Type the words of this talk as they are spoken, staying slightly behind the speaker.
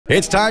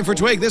It's time for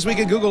Twig. This week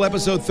in Google,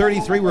 episode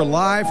 33. We're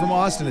live from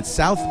Austin at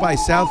South by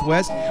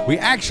Southwest. We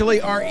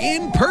actually are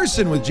in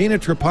person with Gina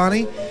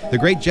Trapani, the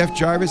great Jeff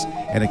Jarvis,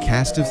 and a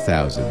cast of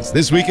thousands.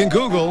 This week in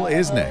Google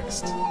is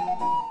next.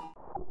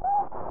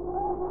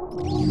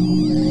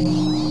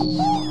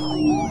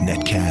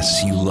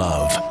 Netcasts you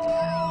love.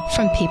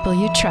 From people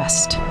you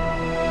trust.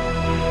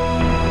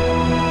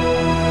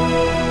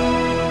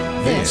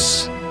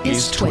 This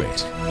is Twig.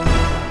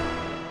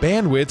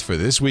 Bandwidth for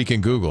This Week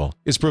in Google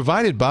is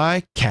provided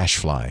by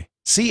Cashfly.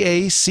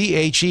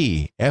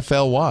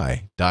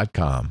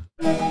 CACHEFLY.com.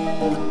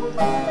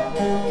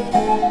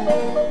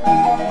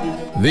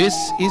 This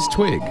is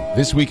Twig,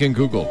 This Week in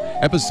Google,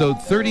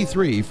 episode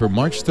 33 for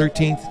March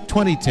 13th,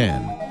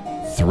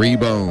 2010. 3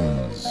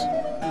 Bones.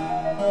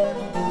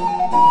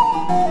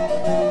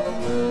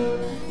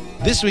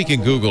 This Week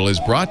in Google is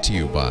brought to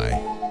you by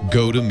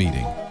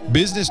GoToMeeting.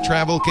 Business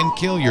travel can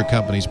kill your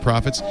company's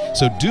profits,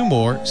 so do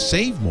more,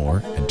 save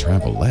more, and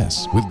travel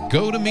less with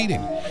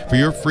GoToMeeting. For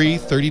your free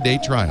 30-day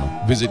trial,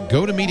 visit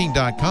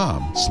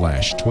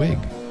gotomeeting.com/twig.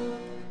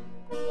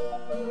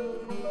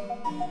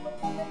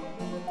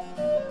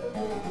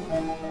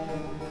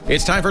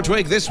 It's time for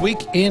Twig This Week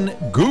in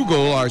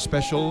Google, our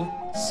special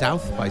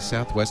South by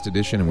Southwest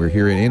edition, and we're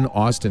here in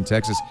Austin,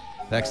 Texas.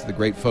 Thanks to the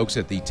great folks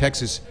at the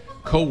Texas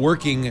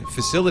co-working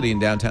facility in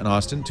downtown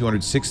Austin,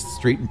 206th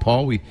Street. And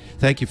Paul, we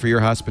thank you for your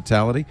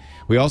hospitality.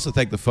 We also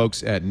thank the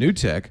folks at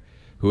NewTek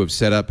who have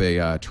set up a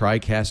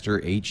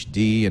TriCaster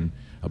HD and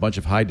a bunch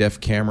of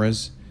high-def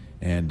cameras.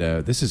 And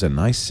this is a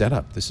nice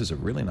setup. This is a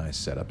really nice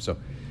setup. So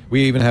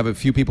we even have a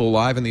few people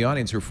live in the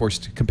audience who are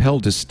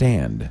compelled to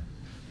stand,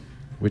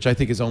 which I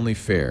think is only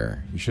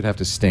fair. You should have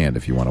to stand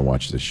if you want to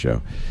watch this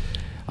show.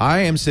 I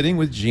am sitting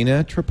with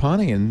Gina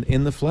Trapani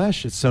in the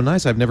flesh. It's so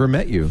nice. I've never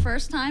met you.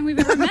 First time we've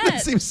ever met.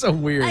 That seems so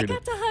weird. I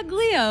got to hug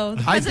Leo,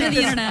 the president of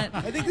the internet.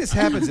 I think this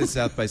happens at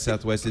South by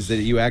Southwest, is that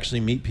you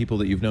actually meet people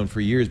that you've known for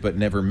years but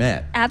never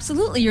met.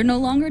 Absolutely. You're no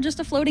longer just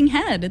a floating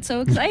head. It's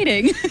so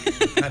exciting.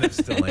 Kind of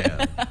still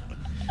am.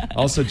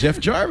 Also,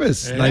 Jeff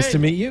Jarvis. Hey, nice to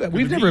meet you.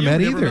 We've never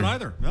met either. Never met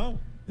either. No.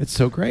 It's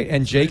so great.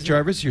 And Jake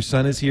Jarvis, your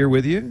son, is here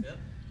with you? Yep.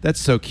 That's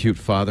so cute,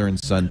 father and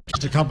son.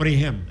 Just accompany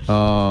him.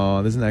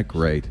 Oh, isn't that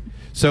great?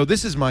 So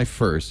this is my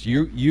first.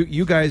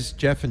 You guys,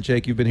 Jeff and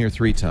Jake, you've been here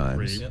 3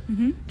 times. 3.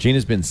 Yep.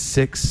 Gina's been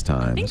 6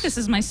 times. I think this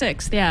is my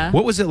 6th, yeah.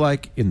 What was it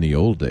like in the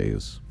old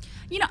days?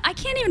 You know, I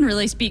can't even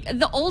really speak.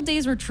 The old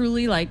days were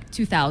truly like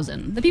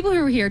 2000. The people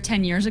who were here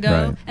 10 years ago,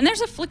 Right. and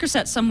there's a Flickr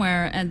set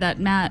somewhere that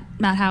Matt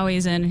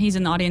Haughey's in, and he's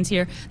in the audience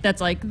here,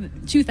 that's like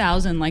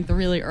 2000, like the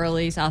really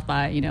early South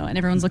by, you know, and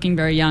everyone's looking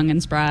very young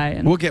and spry.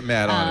 And, We'll get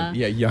Matt on.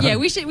 Yeah, young. Yeah,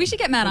 we should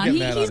get Matt on. Matt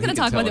He's on. going He to can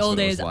talk about tell the us old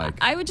what it was days. like.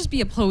 I would just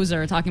be a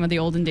poser talking about the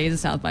olden days of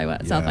South by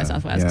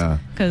Southwest. Yeah.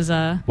 Because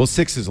Well,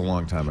 6 is a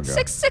long time ago.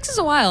 six is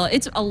a while.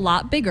 It's a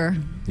lot bigger.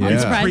 Yeah.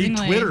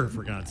 Unsurprisingly. Pre-Twitter,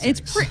 for God's sake.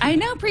 I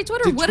know,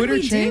 pre-Twitter. Did What Twitter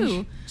did we change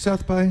do?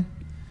 South by?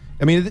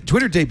 I mean,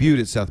 Twitter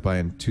debuted at South by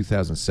in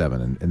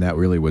 2007, and that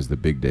really was the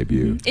big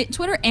debut.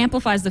 Twitter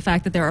amplifies the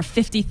fact that there are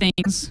 50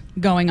 things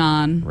going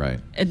on Right.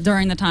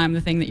 during the time,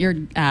 the thing that you're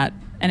at,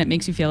 and it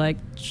makes you feel like,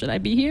 should I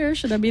be here?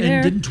 Should I be there?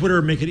 And didn't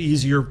Twitter make it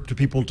easier to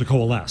people to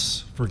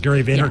coalesce? For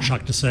Gary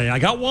Vaynerchuk to say, I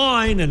got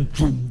wine, and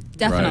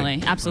Definitely,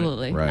 Right.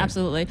 absolutely, Right.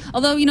 absolutely.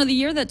 Although, you know, the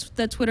year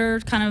that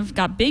Twitter kind of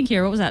got big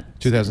here, what was that?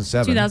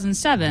 2007.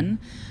 2007.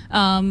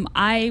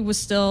 I was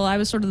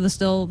sort of the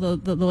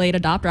late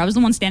adopter. I was the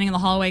one standing in the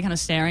hallway, kind of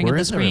staring Where at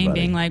the is screen, everybody?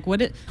 being like,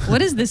 "What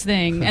is this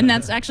thing?" And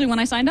that's actually when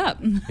I signed up.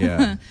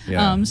 Yeah,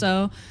 yeah.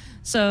 So.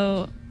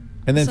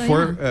 And then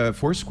So,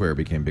 Foursquare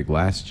became big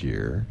last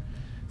year.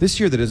 This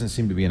year, there doesn't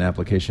seem to be an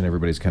application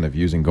everybody's kind of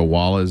using.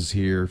 Gowala's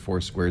here,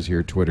 Foursquare's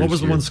here, Twitter's what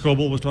was the here. one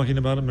Scoble was talking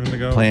about a minute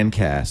ago?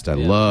 Plancast. I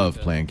love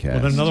Plancast.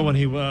 Well, then another one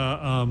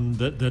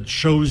that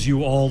shows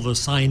you all the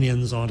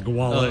sign-ins on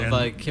Gowala. and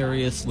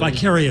Vicariously.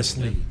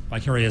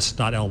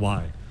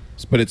 Vicarious.ly.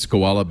 But it's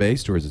Gowala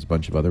based, or is it a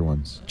bunch of other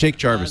ones? Jake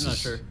Jarvis I'm not is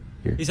sure.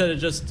 here. He said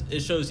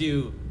it shows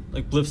you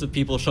like blips of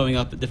people showing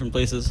up at different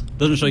places.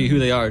 Doesn't show you who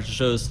they are. It just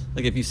shows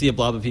like if you see a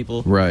blob of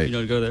people, Right. you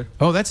know to go there.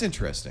 Oh, that's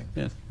interesting.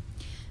 Yeah.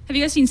 Have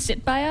you guys seen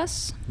Sit By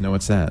Us? No,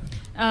 what's that?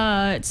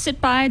 It's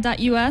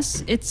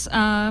sitby.us. It's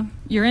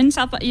you're in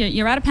South.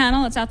 You're at a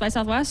panel at South by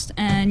Southwest,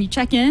 and you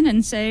check in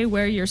and say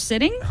where you're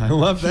sitting, I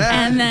love that.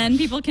 and then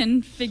people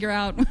can figure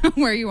out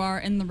where you are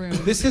in the room.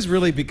 This has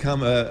really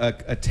become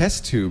a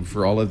test tube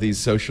for all of these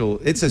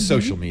social. It's a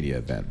social media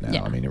event now.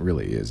 Yeah. I mean, it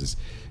really is.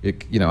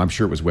 I'm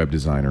sure it was web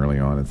design early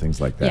on and things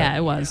like that. Yeah,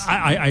 it was.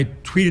 I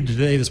tweeted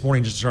today this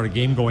morning just to start a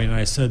game going, and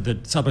I said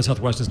that South by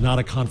Southwest is not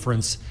a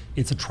conference,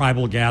 it's a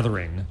tribal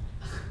gathering.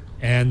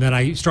 And then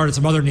I started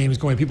some other names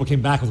going. People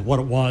came back with what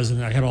it was,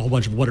 and I had a whole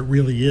bunch of what it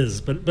really is.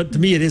 But to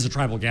me, it is a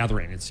tribal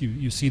gathering. It's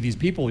you see these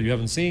people you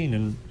haven't seen,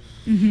 and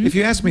If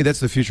you ask me, that's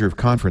the future of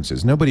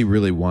conferences. Nobody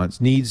really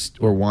needs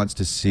or wants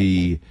to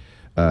see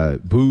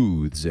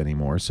booths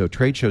anymore. So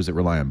trade shows that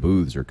rely on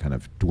booths are kind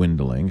of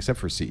dwindling, except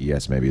for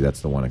CES. Maybe that's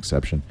the one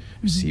exception.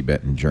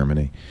 CeBIT in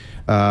Germany.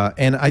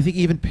 And I think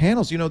even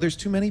panels, there's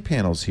too many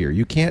panels here.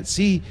 You can't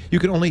see,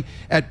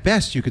 at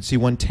best, you could see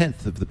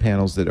 1/10 of the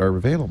panels that are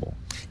available.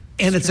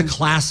 And it's a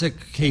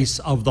classic case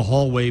of the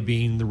hallway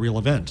being the real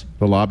event.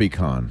 The lobby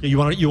con. You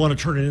want to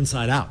turn it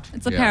inside out.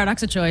 It's a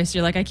paradox of choice.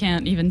 You're like, I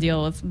can't even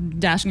deal with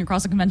dashing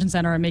across a convention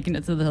center and making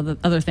it to the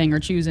other thing or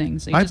choosing.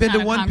 So you I've just been to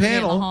kinda one congregate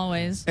in panel, the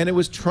hallways. and it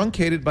was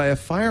truncated by a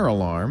fire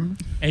alarm.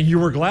 And you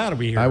were glad to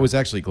be here. I was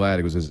actually glad.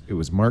 It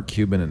was Mark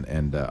Cuban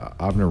and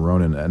Avner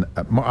Ronan. And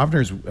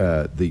Avner's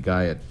the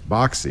guy at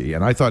Boxy,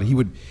 and I thought he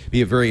would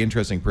be a very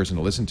interesting person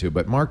to listen to.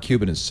 But Mark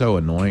Cuban is so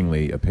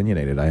annoyingly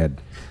opinionated.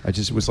 I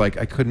just was like,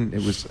 I couldn't.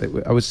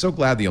 I was so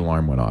glad the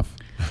alarm went off.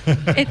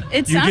 It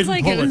you sounds didn't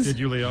like pull it it, was did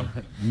you, Leo?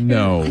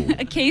 No.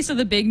 a case of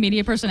the big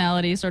media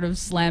personality sort of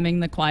slamming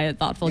the quiet,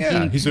 thoughtful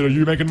Yeah. geek. He said, "Are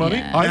you making money?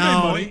 Yeah. I made No,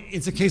 money."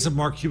 it's a case of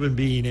Mark Cuban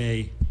being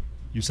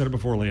you said it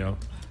before, Leo.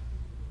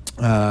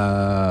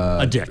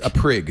 A dick. A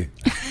prig.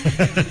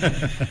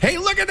 Hey,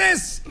 look at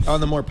this! On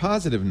the more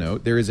positive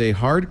note, there is a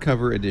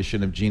hardcover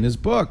edition of Gina's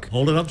book,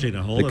 Hold it up,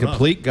 Gina. Hold The it up.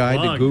 Complete Guide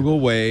to Plug. Google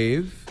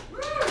Wave.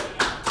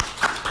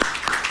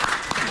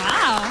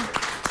 Wow.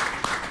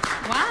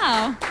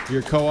 Wow.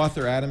 Your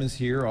co-author Adam is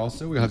here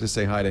also. We'll have to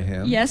say hi to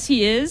him. Yes,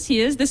 he is.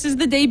 He is. This is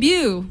the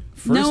debut.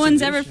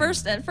 First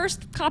edition.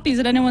 First copies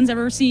that anyone's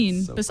ever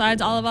seen So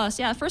besides cool. all of us.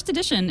 Yeah, first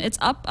edition. It's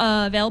up,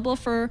 available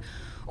for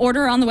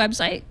order on the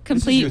website,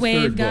 This is your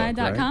third book,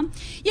 completewaveguide.com.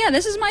 Yeah,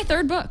 this is my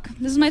third book.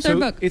 This is my third So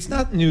book. it's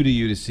not new to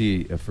you to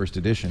see a first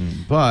edition,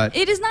 but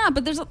It is not,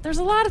 but there's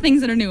a lot of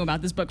things that are new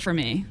about this book for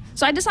me.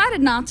 So I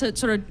decided not to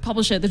sort of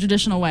publish it the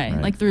traditional way,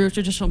 Right. like through a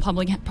traditional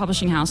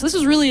publishing house. This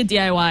was really a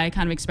DIY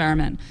kind of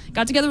experiment.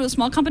 Got together with a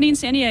small company in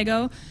San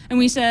Diego, and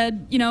we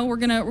said, we're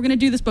gonna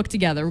do this book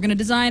together. We're gonna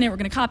design it. We're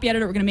gonna copy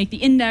edit it. We're gonna make the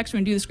index. We're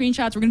gonna do the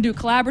screenshots. We're gonna do it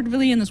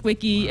collaboratively in this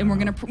wiki, and we're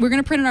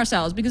gonna print it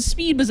ourselves because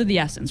speed was of the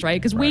essence,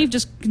 right? Because Wave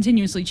just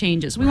continuously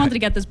changes. We wanted to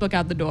get this book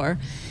out the door,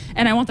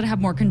 and I wanted to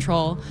have more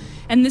control.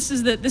 And this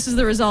is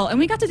the result. And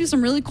we got to do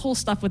some really cool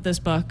stuff with this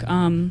book.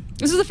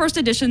 This is the first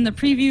edition. The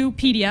preview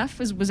PDF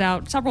was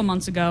out several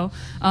months ago.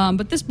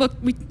 But this book,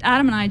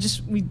 Adam and I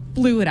we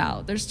blew it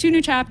out. There's 2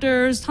 new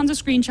chapters, tons of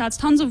screenshots,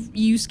 tons of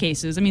use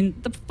cases. I mean,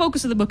 the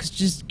focus of the book is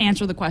just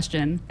answer the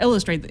question,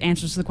 illustrate the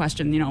answers to the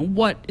question.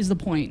 What is the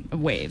point of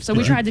Wave? So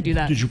we tried to do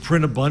that. Did you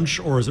print a bunch,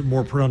 or is it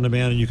more print on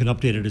demand and you can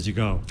update it as you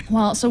go?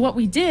 Well, so what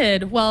we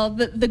did,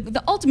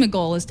 the ultimate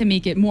goal is to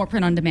make it more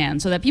print on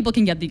demand so that people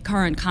can get the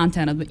current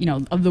content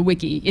of the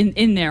wiki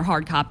in their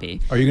hard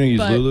copy. are you going to use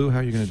But- Lulu? How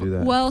are you going to do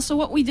that? Well, so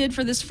what we did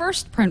for this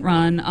first print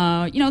run,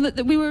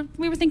 that we were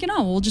thinking,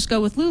 we'll just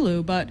go with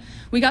Lulu, but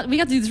we got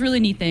to do this really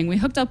neat thing. We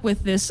hooked up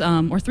with this,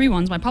 or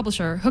 3ones, my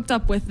publisher, hooked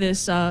up with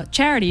this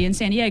charity in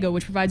San Diego,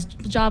 which provides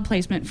job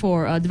placement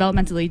for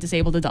developmentally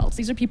disabled adults.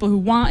 These are people who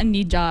want and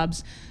need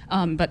jobs,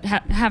 but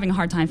having a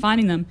hard time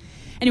finding them.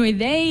 Anyway,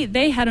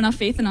 they had enough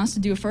faith in us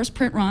to do a first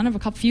print run of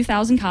a few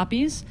thousand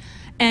copies.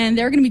 And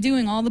they're going to be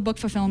doing all the book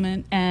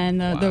fulfillment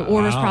and the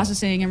orders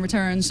processing and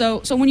returns.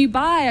 So when you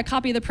buy a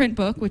copy of the print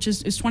book, which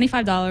is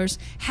 $25,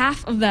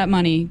 half of that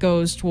money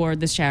goes toward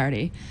this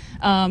charity.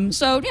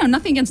 So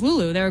nothing against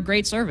Lulu; they're a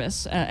great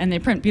service and they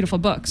print beautiful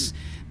books.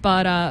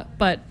 But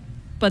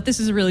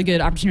this is a really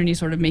good opportunity to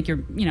sort of make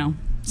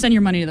send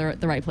your money to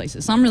the right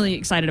places. So I'm really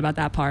excited about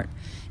that part.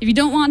 If you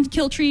don't want to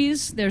kill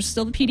trees, there's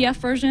still the PDF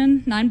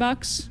version,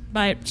 $9.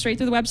 Buy it straight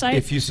through the website.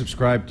 If you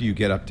subscribe, do you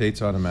get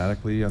updates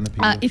automatically on the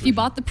PDF? If you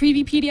bought the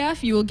preview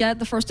PDF, you will get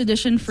the first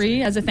edition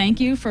free as a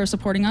thank you for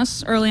supporting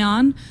us early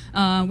on.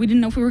 We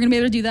didn't know if we were going to be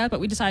able to do that, but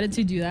we decided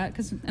to do that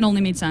because it only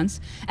made sense.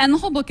 And the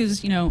whole book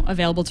is,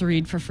 available to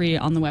read for free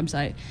on the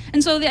website.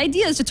 And so the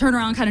idea is to turn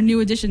around kind of new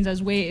editions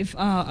as Wave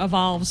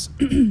evolves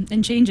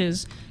and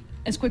changes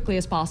as quickly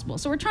as possible.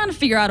 So we're trying to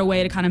figure out a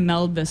way to kind of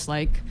meld this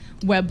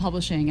web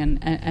publishing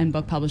and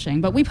book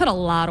publishing. But we put a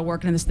lot of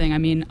work into this thing. I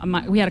mean,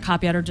 we had a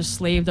copy editor just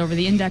slaved over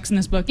the index in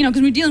this book.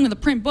 Because we're dealing with a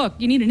print book,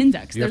 you need an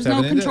index. You have There's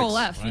to no have an Control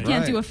index. F. You Right.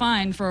 can't do a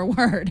find for a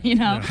word,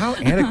 How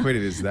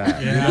antiquated is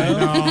that? Yeah, I know.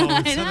 I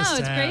It's know, kinda it's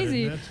sad,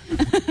 crazy. isn't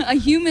it? A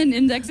human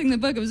indexing the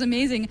book. It was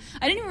amazing.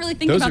 I didn't even really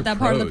think Those about are that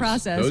part of the pros.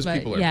 process. Those but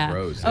people are yeah.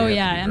 pros. They Oh have to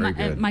yeah, be and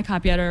very good. my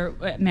copy editor,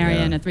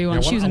 Marion Yeah. at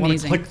 3-1, she was I want to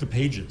amazing. click the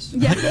pages.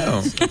 Yeah.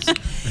 No.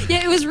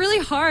 Yeah, it was really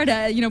hard.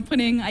 I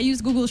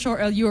used Google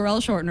URL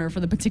shortener for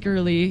the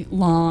particularly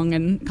long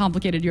and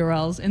complicated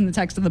URLs in the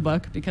text of the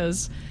book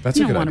because That's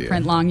you a don't good want to idea.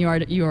 print long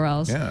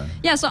URLs. Yeah.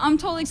 Yeah, so I'm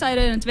totally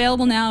excited. And it's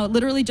available now. It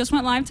literally just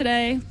went live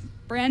today,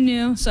 brand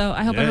new. So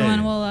I hope Yay.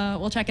 everyone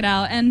will check it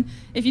out. And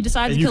if you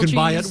decide And to you kill can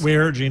buy it trees,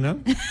 where, Gina?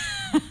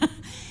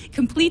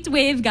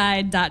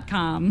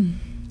 completewaveguide.com.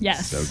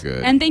 Yes. So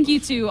good. And thank you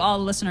to all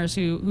the listeners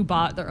who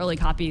bought the early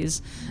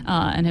copies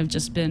and have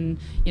just been,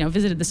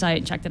 visited the site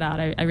and checked it out.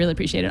 I really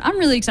appreciate it. I'm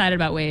really excited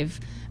about Wave.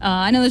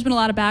 I know there's been a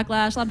lot of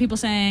backlash, a lot of people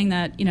saying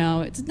that,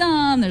 it's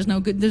dumb, there's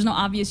no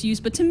obvious use.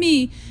 But to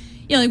me,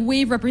 like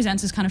Wave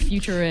represents this kind of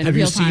future and Have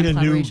you real-time seen a new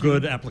collaboration.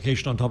 good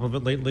application on top of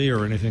it lately,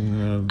 or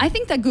anything? I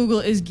think that Google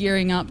is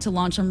gearing up to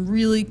launch some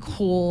really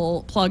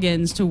cool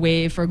plugins to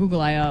Wave for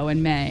Google I/O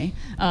in May.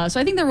 So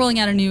I think they're rolling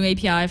out a new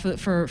API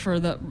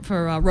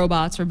for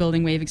robots for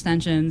building Wave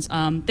extensions.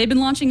 They've been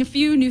launching a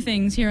few new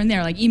things here and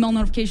there, like email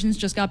notifications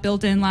just got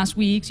built in last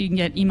week, so you can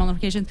get email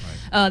notifications.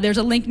 Right. There's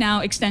a link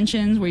now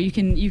extensions where you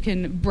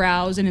can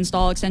browse and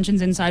install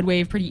extensions inside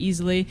Wave pretty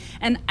easily,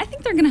 and I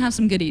think they're going to have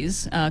some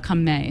goodies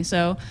come May.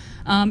 So.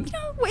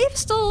 Wave is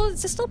still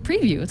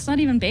preview. It's not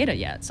even beta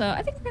yet. So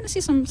I think we're going to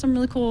see some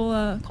really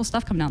cool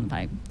stuff come down the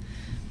pipe.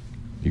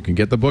 You can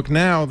get the book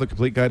now, The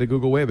Complete Guide to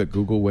Google Wave, at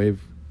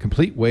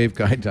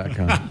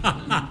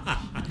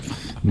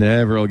CompleteWaveGuide.com.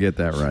 Never will get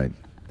that right.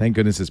 Thank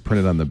goodness it's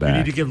printed on the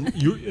back. You need to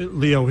give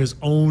Leo his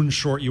own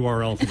short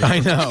URL for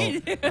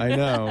that. I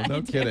know.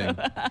 No kidding.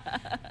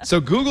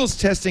 So Google's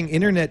testing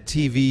internet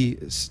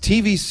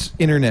TV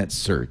internet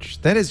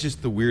search. That is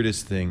just the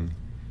weirdest thing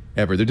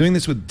ever. They're doing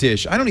this with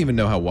Dish. I don't even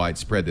know how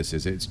widespread this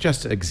is. It's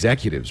just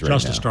executives right now.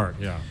 Just to start,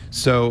 yeah.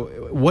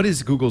 So what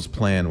is Google's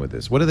plan with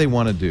this? What do they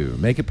want to do?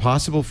 Make it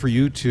possible for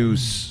you to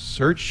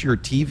search your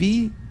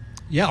TV?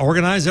 Yeah,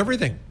 organize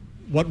everything.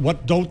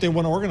 What don't they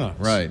want to organize?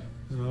 Right.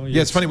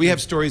 Yeah, it's funny. We have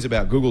stories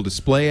about Google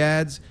Display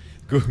Ads,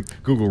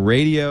 Google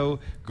Radio,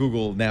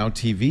 Google Now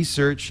TV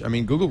search. I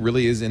mean, Google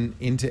really is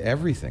into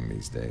everything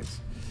these days.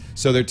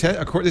 So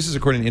this is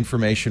according to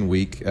Information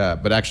Week,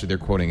 but actually they're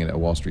quoting it a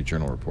Wall Street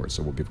Journal report,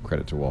 so we'll give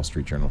credit to Wall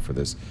Street Journal for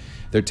this.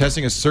 They're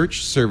testing a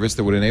search service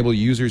that would enable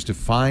users to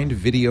find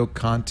video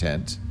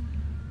content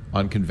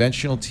on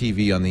conventional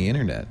TV on the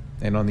internet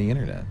and on the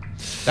internet.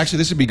 Actually,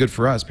 this would be good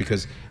for us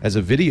because as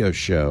a video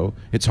show,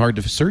 it's hard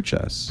to search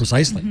us.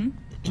 Precisely.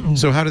 Mm-hmm.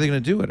 So how are they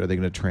going to do it? Are they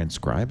going to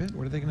transcribe it?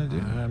 What are they going to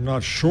do? I'm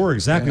not sure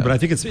exactly, but I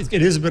think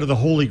it is a bit of the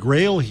holy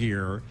grail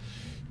here.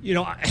 You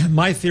know,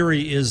 my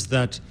theory is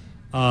that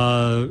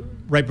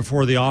right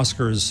before the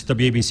Oscars,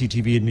 WABC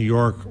TV in New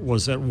York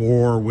was at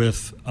war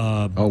with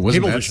wasn't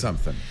cable that vision.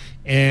 something?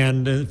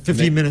 And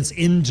 15 minutes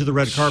into the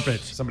red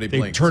carpet, somebody they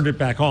blinked. turned it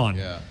back on.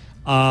 Yeah.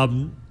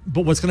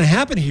 But what's going to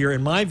happen here,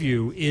 in my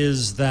view,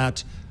 is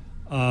that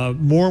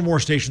more and more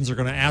stations are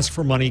going to ask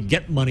for money,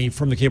 get money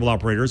from the cable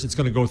operators. It's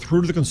going to go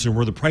through to the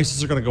consumer. The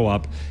prices are going to go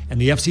up,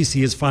 and the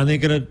FCC is finally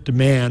going to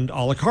demand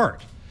a la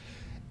carte.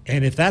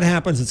 And if that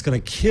happens, it's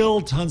going to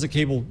kill tons of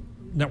cable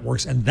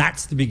networks, and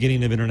that's the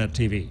beginning of internet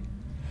TV.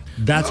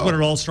 That's when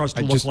it all starts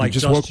to look like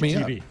just woke me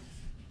TV. up.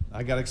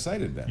 I got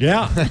excited then.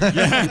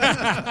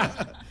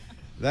 Yeah.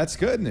 That's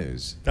good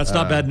news. That's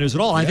not bad news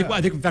at all. Yeah.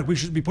 I think, in fact, we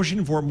should be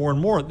pushing for it more and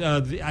more.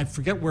 I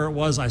forget where it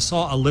was. I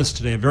saw a list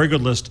today, a very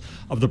good list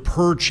of the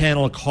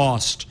per-channel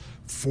cost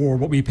for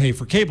what we pay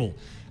for cable.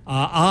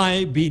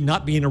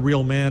 Not being a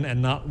real man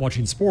and not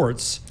watching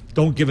sports,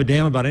 don't give a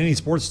damn about any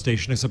sports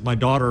station except my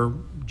daughter,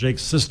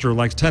 Jake's sister,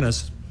 likes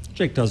tennis.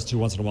 Jake does too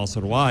once in a while,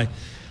 so do I.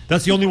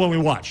 That's the only one we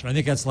watch, and I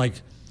think that's like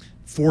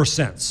 4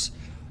 cents.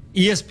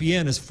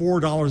 ESPN is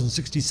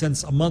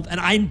 $4.60 a month, and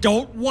I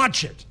don't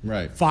watch it.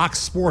 Right. Fox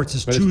Sports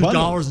is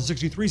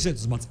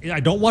 $2.63 a month.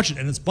 I don't watch it,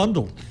 and it's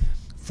bundled.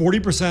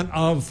 40%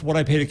 of what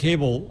I pay to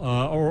cable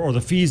or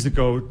the fees that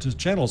go to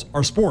channels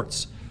are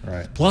sports.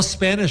 Right. Plus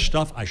Spanish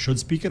stuff. I should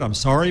speak it. I'm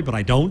sorry, but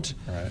I don't.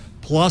 Right.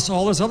 Plus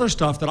all this other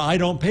stuff that I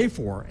don't pay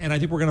for. And I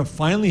think we're going to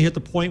finally hit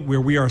the point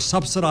where we are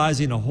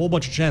subsidizing a whole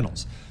bunch of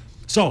channels.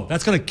 So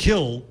that's going to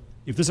kill,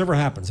 if this ever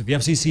happens, if the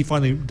FCC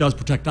finally does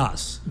protect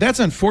us. That's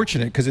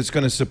unfortunate because it's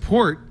going to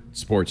support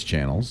sports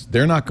channels.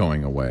 They're not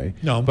going away.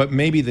 No. But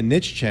maybe the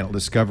niche channel,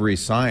 Discovery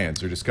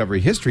Science or Discovery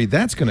History,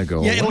 that's going to go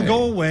away. Yeah, it'll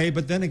go away.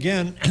 But then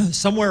again,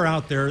 somewhere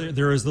out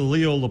there is the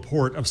Leo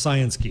Laporte of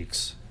science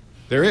geeks.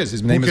 There is.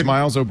 His name is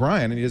Miles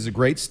O'Brien, and he does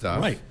great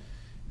stuff. Right.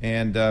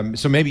 And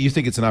so maybe you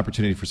think it's an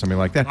opportunity for something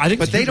like that. I think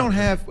but it's a they huge don't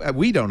have,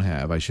 we don't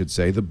have, I should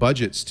say, the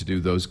budgets to do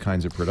those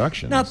kinds of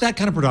productions. Not that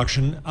kind of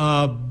production,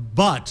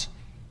 but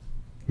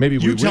maybe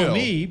we you will. tell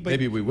me. But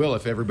maybe we will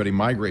if everybody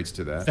migrates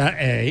to that. That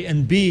A,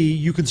 and B,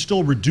 you can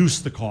still reduce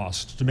the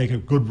cost to make a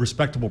good,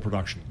 respectable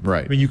production.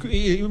 Right. I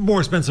mean,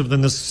 more expensive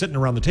than this sitting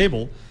around the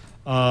table,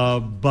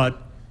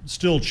 but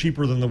still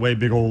cheaper than the way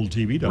big old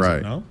TV does Right.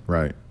 it, no?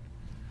 Right.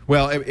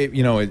 Well,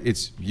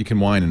 it's you can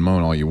whine and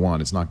moan all you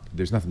want. It's not.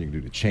 There's nothing you can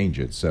do to change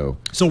it. So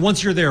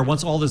once you're there,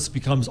 once all of it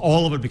becomes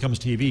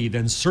TV,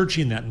 then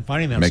searching that and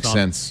finding that Makes stuff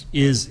sense.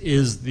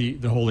 is the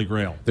holy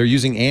grail. they're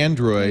using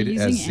Android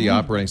They're as using the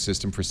Android. operating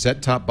system for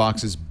set-top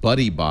boxes,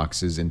 buddy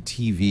boxes, and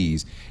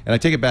TVs. And I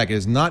take it back. It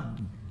is not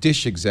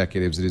Dish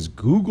executives. It is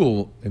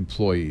Google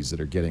employees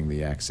that are getting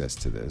the access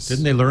to this.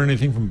 Didn't they learn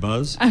anything from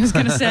Buzz? I was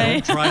going to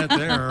say. Try it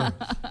there.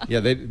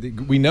 Yeah,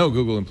 we know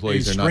Google A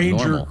employees are not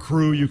stranger normal.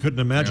 crew you couldn't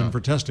imagine Yeah. for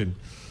testing.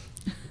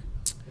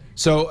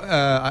 So,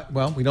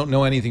 well, we don't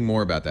know anything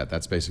more about that.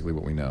 That's basically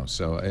what we know.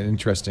 So, an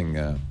interesting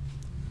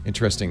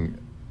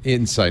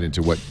insight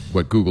into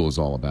what Google is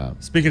all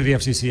about. Speaking of the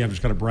FCC, I've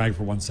just got to brag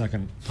for 1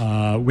 second.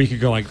 A week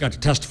ago, I got to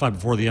testify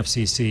before the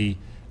FCC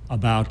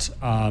about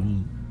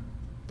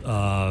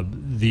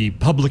the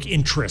public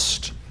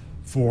interest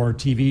for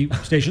TV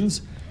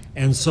stations.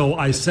 And so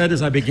I said,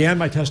 as I began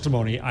my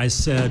testimony, I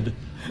said,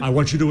 I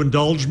want you to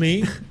indulge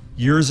me.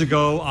 Years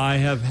ago, I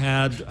have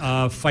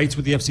had fights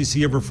with the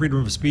FCC over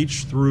freedom of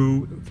speech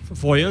through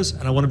FOIAs,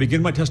 and I want to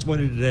begin my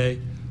testimony today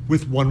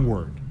with one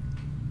word.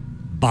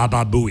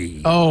 Baba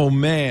Booey. Oh,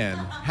 man.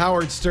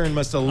 Howard Stern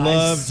must have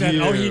loved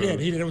you. Oh, he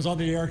did. It was on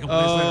the air a couple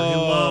days later. He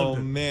loved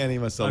it. Oh, man, he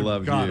must have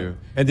loved got you.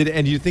 it.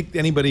 And do you think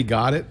anybody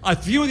got it? A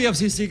few of the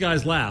FCC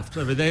guys laughed.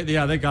 I mean,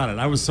 they got it.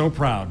 I was so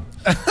proud.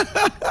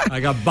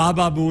 I got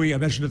Baba Booey. I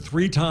mentioned it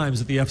 3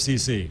 times at the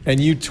FCC. And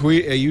you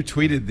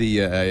tweeted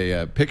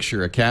the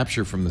picture, a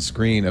capture from the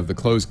screen of the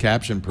closed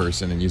caption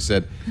person, and you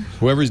said,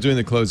 whoever's doing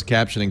the closed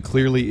captioning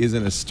clearly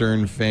isn't a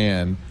Stern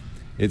fan.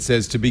 It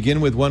says, to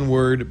begin with one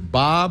word,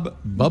 Bob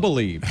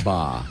Bubbly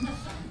Ba.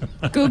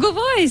 Google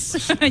Voice,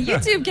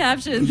 YouTube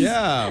captions.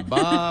 Yeah,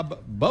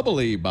 Bob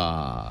Bubbly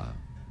Ba.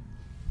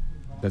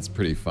 That's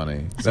pretty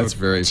funny. That's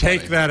very funny.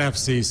 Take that,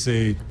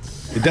 FCC.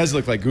 It does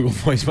look like Google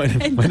Voice might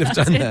have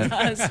done that.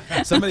 Does.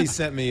 Somebody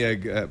sent me I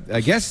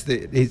guess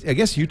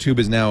YouTube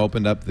has now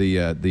opened up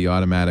the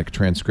automatic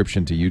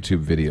transcription to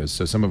YouTube videos.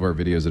 So some of our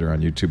videos that are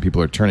on YouTube,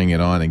 people are turning it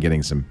on and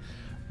getting some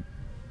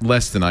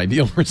less than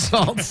ideal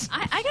results.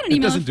 I got an email.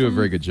 It doesn't do a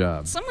very good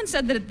job. Someone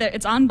said that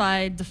it's on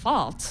by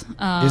default.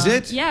 Is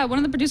it? Yeah, one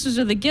of the producers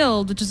of The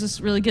Guild, which is this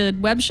really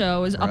good web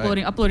show, is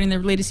uploading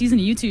their latest season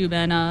to YouTube,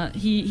 and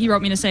he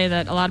wrote me to say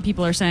that a lot of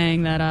people are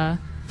saying that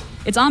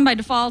it's on by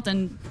default,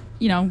 and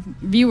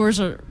viewers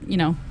are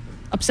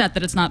upset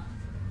that it's not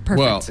perfect.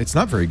 Well, it's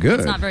not very good.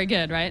 It's not very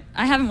good, right?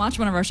 I haven't watched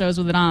one of our shows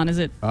with it on. Is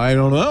it? I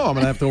don't know. I'm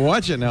going to have to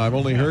watch it now. I've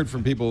only heard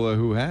from people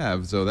who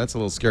have, so that's a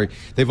little scary.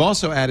 They've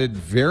also added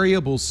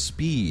variable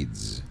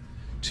speeds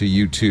to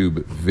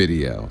YouTube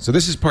video. So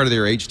this is part of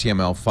their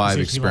HTML5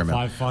 experiment,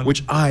 HTML5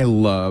 which I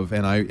love,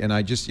 and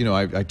I just,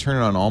 I turn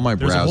it on all my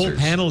There's browsers. a whole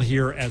panel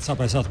here at South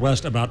by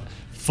Southwest about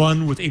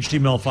fun with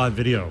HTML5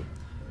 video,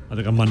 I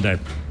think on Monday.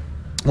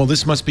 Well,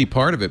 this must be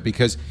part of it,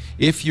 because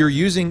if you're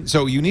using,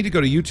 so you need to go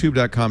to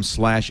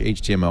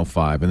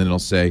youtube.com/HTML5, and then it'll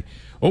say,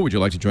 oh, would you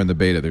like to join the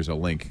beta? There's a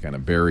link kind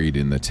of buried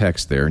in the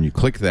text there, and you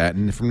click that,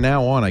 and from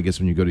now on, I guess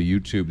when you go to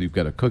YouTube, you've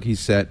got a cookie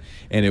set,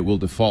 and it will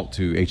default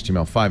to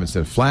HTML5 instead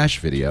of Flash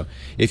video.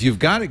 If you've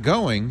got it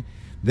going,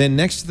 then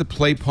next to the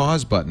play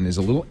pause button is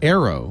a little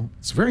arrow.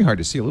 It's very hard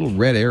to see, a little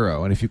red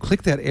arrow, and if you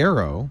click that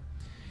arrow,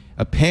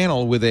 a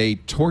panel with a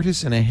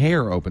tortoise and a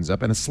hare opens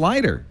up, and a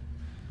slider.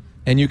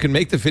 And you can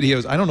make the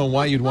videos. I don't know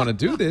why you'd want to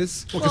do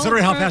this. Well,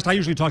 considering how fast I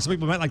usually talk, some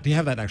people might like to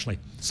have that, actually.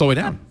 Slow it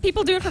down.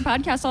 People do it for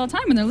podcasts all the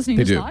time when they're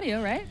listening to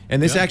audio, right?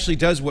 And this actually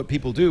does what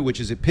people do, which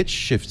is it pitch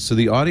shifts, so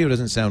the audio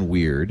doesn't sound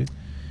weird.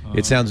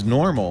 It sounds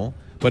normal,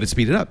 but it's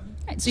speeded up.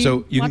 Right,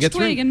 so you can watch get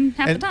Twig through. in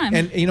half the time.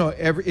 And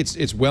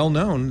it's well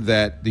known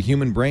that the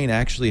human brain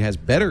actually has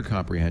better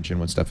comprehension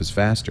when stuff is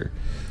faster.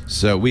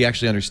 So we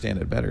actually understand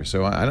it better.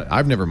 So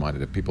I've never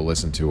minded if people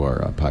listen to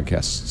our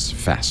podcasts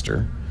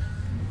faster.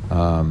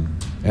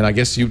 And I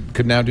guess you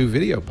could now do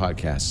video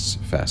podcasts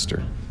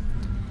faster.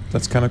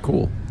 That's kind of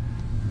cool.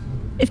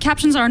 If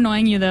captions are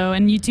annoying you, though,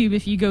 and YouTube,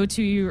 if you go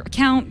to your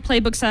account,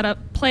 playback setup,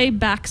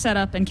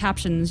 and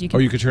captions, you can,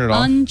 you could turn it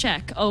off?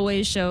 Uncheck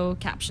always show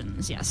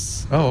captions,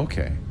 yes. Oh,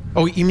 okay.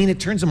 Oh, you mean it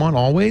turns them on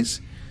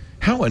always?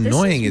 How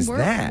annoying is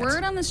that?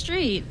 Word on the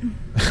street.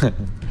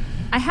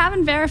 I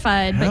haven't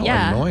verified, but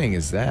yeah. How annoying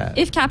is that?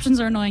 If captions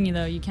are annoying you,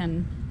 though, you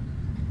can...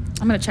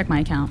 I'm going to check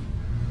my account.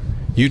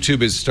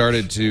 YouTube has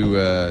started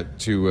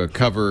to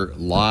cover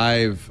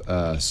live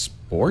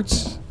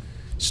sports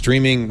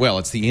streaming. Well,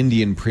 it's the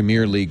Indian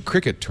Premier League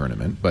cricket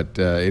tournament, but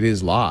it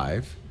is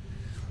live.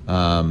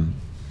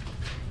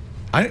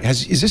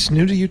 Is this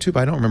new to YouTube?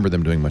 I don't remember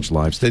them doing much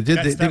lives. They did.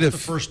 That's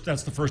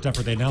the first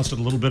effort. They announced it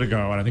a little bit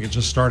ago, and I think it's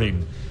just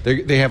starting.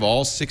 They have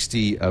all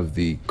 60 of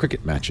the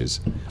cricket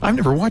matches. I've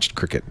never watched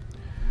cricket.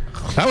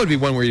 That would be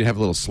one where you'd have a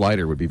little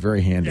slider. Would be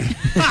very handy.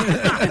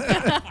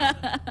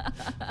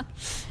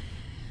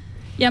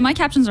 Yeah, my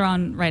captions are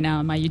on right now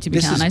on my YouTube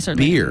account. This is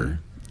beer.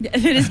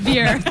 It is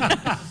beer.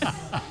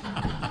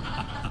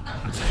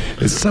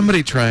 Is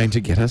somebody trying to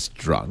get us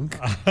drunk?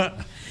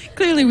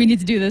 Clearly, we need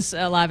to do this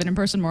live and in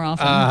person more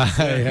often. I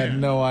had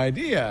no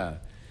idea.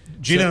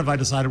 Gina and I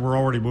decided we're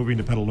already moving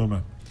to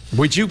Petaluma.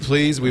 Would you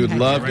please? We would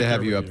love Right to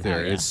have there you with up you. there.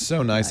 Oh, yeah. It's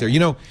so nice there.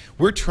 You know,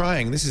 we're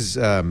trying. This is,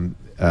 I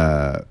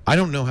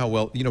don't know how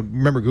well,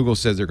 remember Google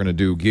says they're going to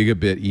do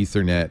gigabit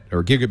Ethernet,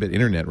 or gigabit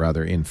internet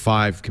rather, in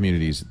 5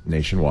 communities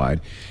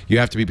nationwide. You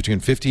have to be between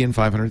 50 and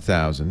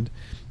 500,000.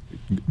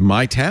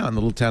 My town,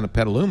 the little town of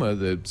Petaluma,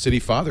 the city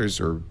fathers,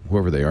 or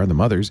whoever they are, the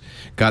mothers,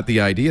 got the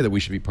idea that we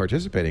should be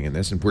participating in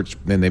this, and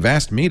they've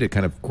asked me to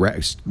kind of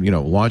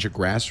launch a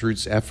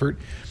grassroots effort,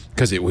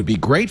 because it would be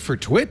great for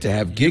Twit to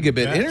have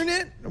gigabit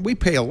internet. We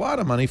pay a lot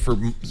of money for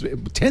a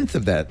tenth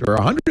of that, or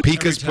 100.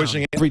 Pika's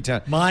pushing every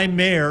town. My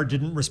mayor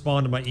didn't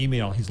respond to my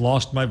email. He's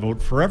lost my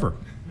vote forever.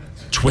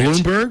 Twit?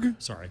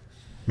 Bloomberg? Sorry.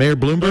 Mayor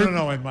Bloomberg?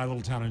 No, in my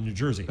little town in New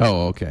Jersey.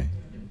 Oh, okay.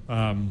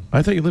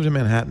 I thought you lived in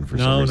Manhattan for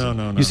some reason.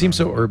 No. You seem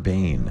so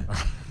urbane.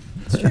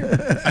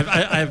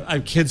 I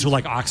have kids who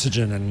like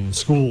oxygen and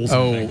schools.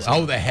 And things.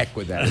 The heck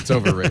with that! It's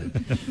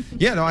overrated.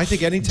 Yeah, no, I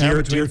think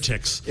anytime deer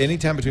ticks.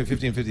 Anytime between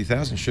 50 and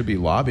 50,000 should be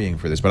lobbying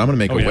for this. But I'm going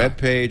to make a web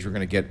page. We're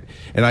going to get,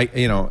 and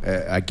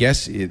I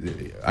guess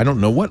I don't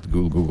know what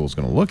Google's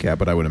going to look at,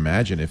 but I would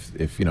imagine if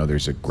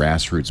there's a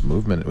grassroots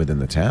movement within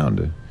the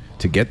town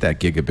to get that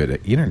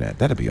gigabit internet,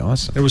 that'd be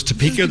awesome. It was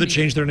Topeka that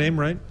changed their name,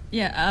 right?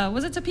 Yeah,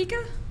 was it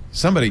Topeka?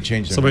 Somebody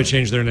changed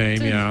their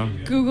name. Yeah.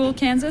 Google,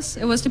 Kansas.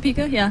 It was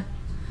Topeka, yeah.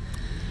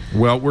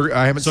 Well,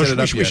 I haven't set it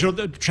up yet. We should,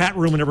 the chat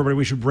room and everybody,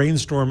 we should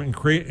brainstorm and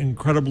create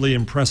incredibly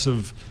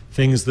impressive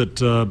things that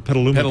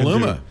Petaluma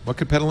can do. What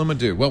could Petaluma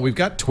do? Well, we've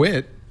got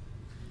Twit.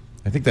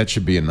 I think that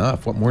should be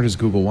enough. What more does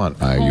Google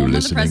want? Are you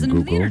listening,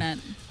 Google? Home of the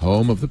President of the Internet.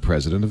 Home of the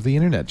President of the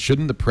Internet.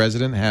 Shouldn't the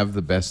President have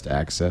the best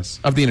access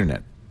of the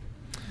Internet?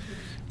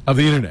 Of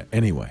the Internet,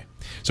 anyway.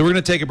 So we're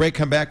going to take a break,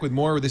 come back with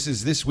more. This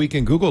is This Week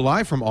in Google,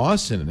 live from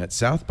Austin and at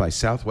South by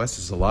Southwest.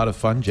 This is a lot of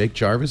fun. Jake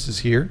Jarvis is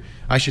here.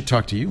 I should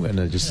talk to you in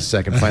just a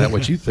second, find out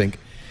what you think,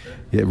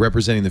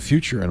 representing the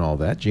future and all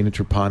that. Gina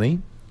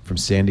Trapani from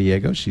San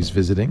Diego. She's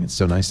visiting. It's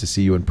so nice to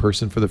see you in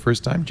person for the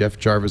first time. Jeff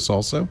Jarvis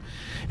also.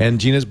 And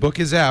Gina's book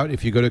is out.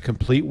 If you go to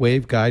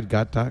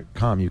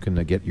CompleteWaveGuide.com, you can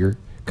get your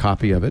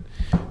copy of it.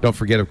 Don't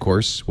forget, of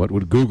course, What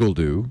Would Google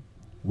Do?,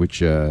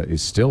 which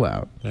is still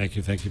out. Thank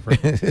you.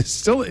 It's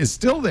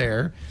still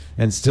there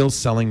and still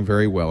selling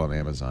very well on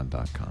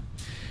Amazon.com.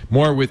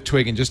 More with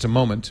Twig in just a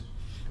moment.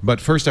 But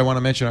first, I want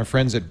to mention our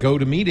friends at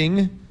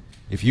GoToMeeting.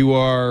 If you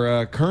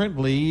are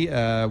currently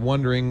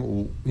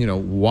wondering,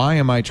 why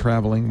am I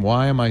traveling?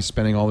 Why am I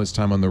spending all this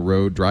time on the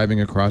road,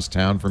 driving across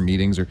town for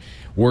meetings, or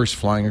worse,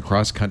 flying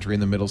across country in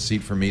the middle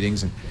seat for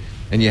meetings,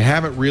 and you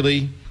haven't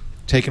really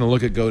taking a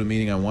look at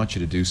GoToMeeting, I want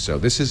you to do so.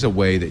 This is a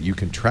way that you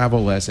can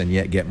travel less and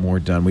yet get more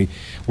done.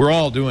 We're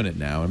all doing it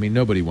now. I mean,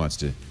 nobody wants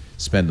to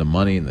spend the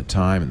money and the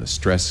time and the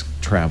stress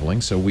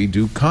traveling, so we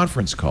do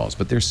conference calls,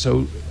 but they're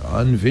so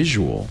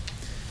unvisual.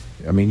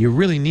 I mean, you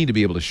really need to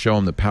be able to show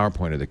them the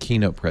PowerPoint or the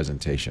keynote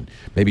presentation.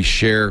 Maybe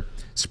share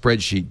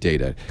spreadsheet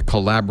data,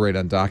 collaborate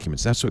on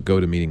documents. That's what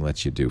GoToMeeting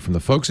lets you do. From the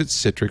folks at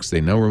Citrix,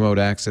 they know remote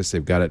access.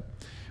 They've got it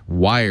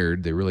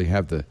wired. They really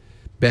have the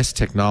best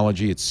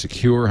technology. It's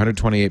secure,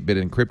 128-bit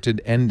encrypted,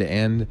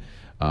 end-to-end.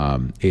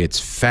 It's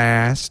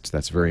fast.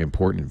 That's very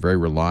important, very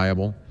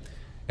reliable.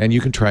 And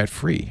you can try it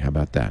free. How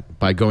about that?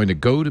 By going to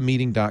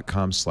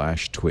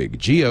gotomeeting.com/twig.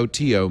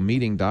 G-O-T-O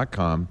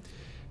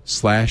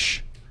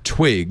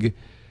meeting.com/twig.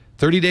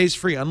 30 days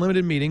free,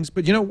 unlimited meetings.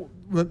 But the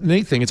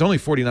neat thing, it's only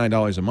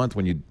 $49 a month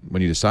when you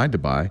decide to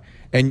buy.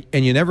 And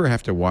you never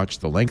have to watch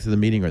the length of the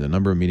meeting or the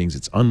number of meetings.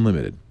 It's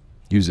unlimited.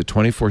 Use it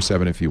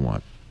 24/7 if you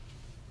want.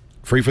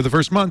 Free for the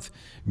first month.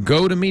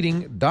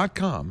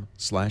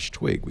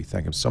 GoToMeeting.com/twig. We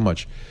thank them so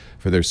much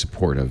for their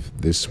support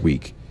of This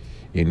Week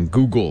in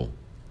Google.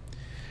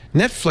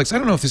 Netflix, I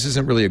don't know if this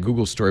isn't really a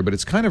Google story, but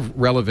it's kind of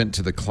relevant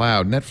to the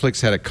cloud.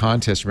 Netflix had a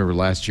contest, remember,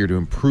 last year to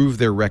improve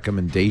their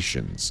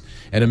recommendations.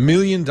 And $1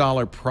 million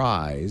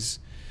prize,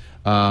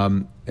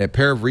 a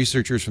pair of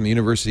researchers from the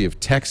University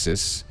of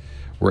Texas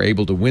were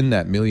able to win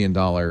that $1 million,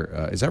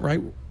 is that right?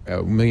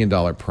 $1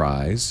 million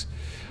prize.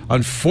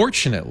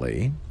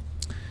 Unfortunately,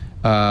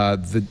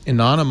 the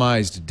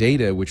anonymized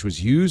data which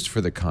was used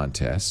for the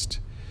contest,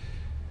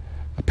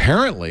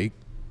 apparently,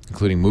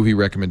 including movie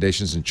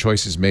recommendations and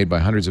choices made by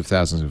hundreds of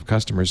thousands of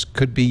customers,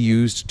 could be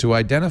used to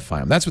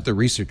identify them. That's what the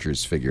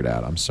researchers figured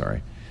out. I'm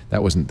sorry.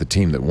 That wasn't the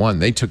team that won.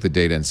 They took the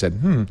data and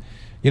said,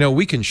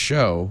 we can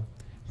show,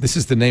 this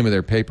is the name of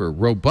their paper,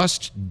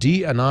 Robust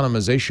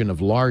De-Anonymization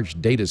of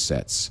Large Data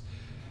Sets.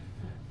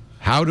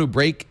 How to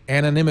Break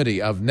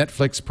Anonymity of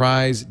Netflix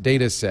Prize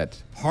Data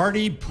Set.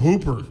 Party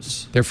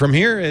poopers. They're from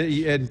here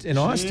in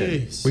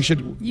Austin. We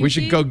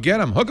should go get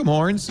them. Hook 'em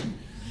horns.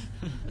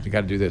 You got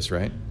to do this,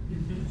 right?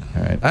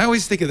 All right. I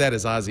always think of that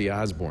as Ozzy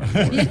Osbourne.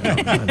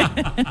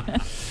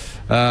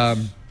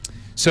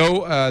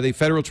 So the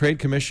Federal Trade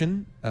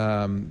Commission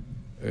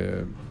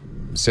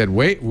said,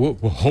 wait, we'll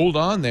hold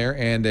on there,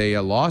 and a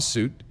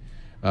lawsuit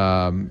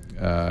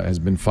has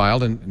been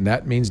filed, and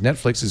that means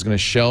Netflix is going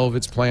to shelve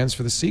its plans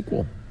for the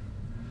sequel.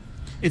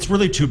 It's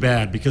really too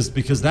bad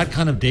because that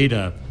kind of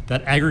data,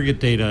 that aggregate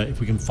data, if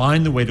we can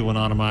find the way to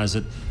anonymize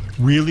it,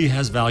 really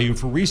has value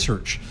for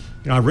research.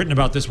 I've written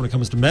about this when it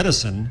comes to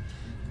medicine,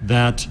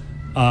 that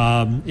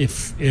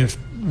if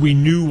we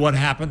knew what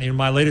happened in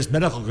my latest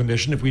medical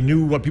condition, if we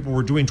knew what people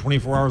were doing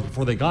 24 hours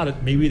before they got it,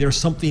 maybe there's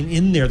something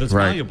in there that's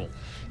valuable.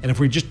 And if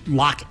we just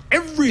lock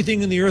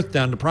everything in the earth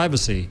down to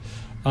privacy,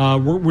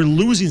 we're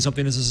losing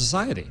something as a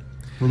society.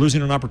 We're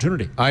losing an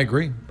opportunity. I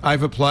agree.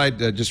 I've applied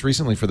just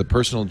recently for the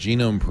Personal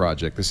Genome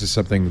Project. This is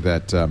something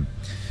that a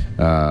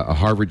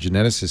Harvard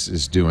geneticist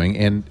is doing,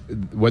 and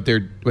what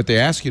they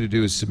ask you to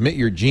do is submit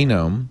your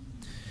genome,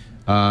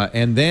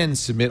 and then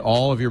submit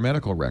all of your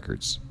medical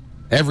records,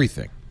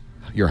 everything,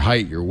 your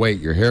height, your weight,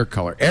 your hair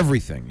color,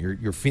 everything. They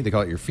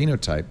call it your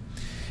phenotype,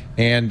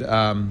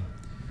 and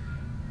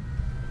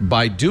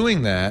by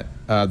doing that,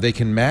 they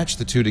can match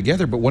the two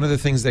together. But one of the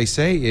things they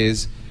say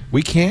is,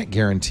 we can't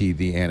guarantee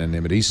the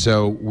anonymity,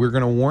 so we're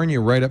going to warn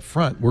you right up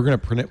front. We're going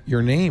to print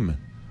your name.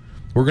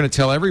 We're going to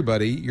tell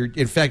everybody.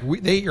 In fact,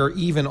 they are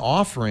even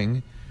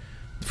offering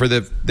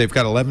they've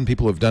got 11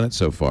 people who have done it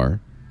so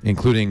far,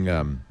 including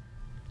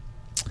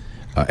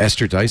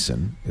Esther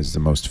Dyson is the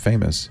most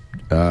famous.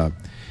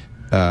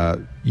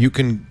 You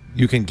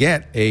can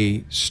get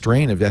a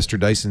strain of Esther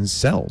Dyson's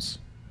cells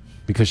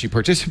because she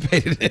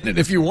participated in it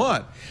if you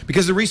want,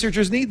 because the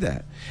researchers need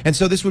that. And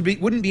so this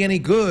wouldn't be any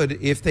good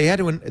if they had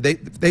to.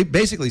 They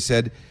basically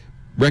said,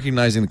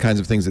 recognizing the kinds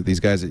of things that these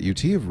guys at UT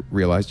have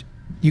realized,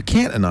 you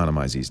can't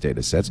anonymize these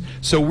data sets.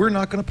 So we're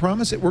not going to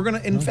promise it. We're going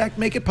to, in fact,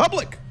 make it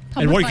public.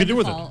 And what you can do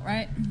with it,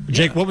 right?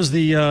 Jake? What was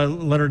the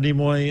Leonard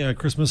Nimoy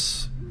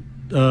Christmas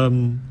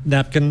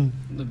napkin?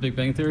 The Big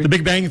Bang Theory. The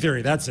Big Bang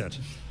Theory. That's it.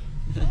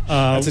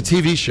 It's a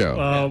TV show.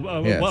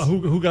 Yes.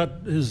 Who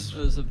got his? It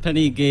was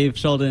Penny gave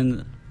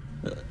Sheldon.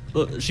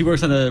 She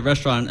works in a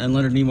restaurant, and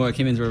Leonard Nimoy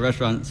came into a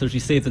restaurant, so she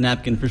saved the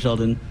napkin for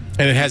Sheldon.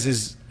 And it has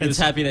his. He was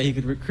happy that he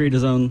could create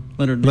his own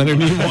Leonard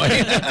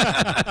Nimoy.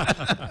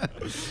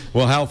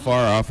 Well, how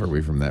far off are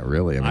we from that,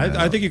 really?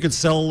 I think you could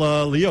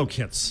sell Leo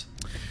kits.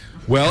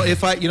 Well,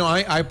 if I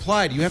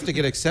applied, you have to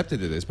get accepted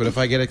to this, but if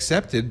I get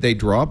accepted, they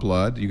draw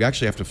blood. You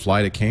actually have to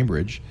fly to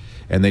Cambridge,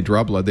 and they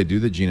draw blood. They do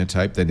the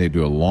genotype, then they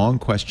do a long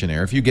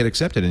questionnaire. If you get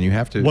accepted, and you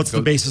have to... What's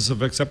the basis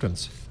of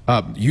acceptance?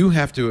 You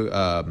have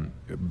to,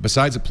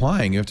 besides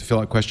applying, you have to fill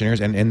out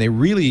questionnaires, and they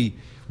really...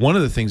 One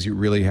of the things you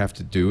really have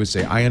to do is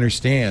say, I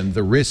understand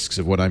the risks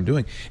of what I'm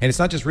doing. And it's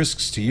not just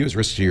risks to you, it's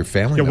risks to your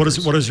family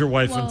members. What is your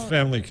wife and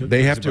family?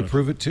 They have to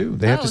approve it too.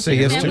 They have to say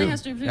yes too.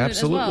 Has to approve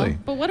Absolutely. It as well.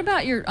 But what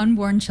about your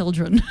unborn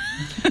children?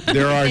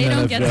 There are they none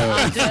don't of get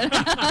those.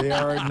 To There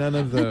are none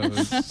of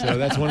those. So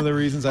that's one of the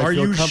reasons I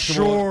feel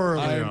comfortable. Sure,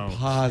 I'm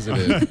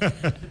positive.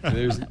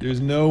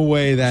 There's no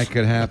way that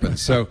could happen.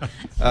 So,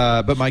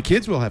 but my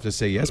kids will have to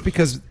say yes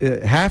because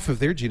half of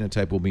their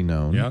genotype will be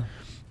known. Yeah.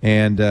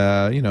 And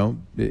you know,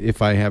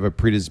 if I have a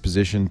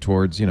predisposition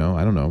towards, you know,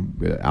 I don't know,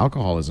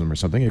 alcoholism or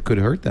something, it could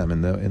hurt them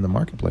in the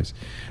marketplace.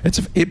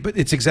 But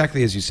it's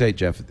exactly as you say,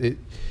 Jeff.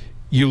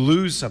 You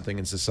lose something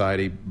in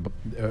society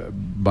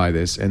by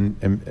this,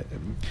 and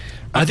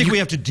I think we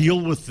have to deal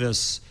with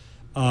this.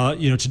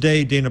 You know,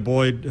 today Dana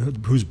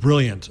Boyd, who's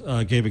brilliant,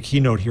 gave a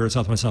keynote here at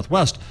South by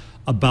Southwest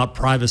about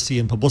privacy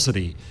and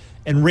publicity,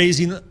 and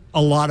raising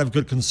a lot of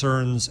good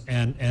concerns.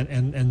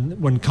 And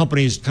when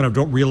companies kind of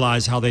don't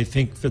realize how they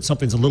think that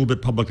something's a little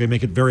bit public, they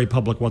make it very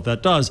public what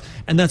that does.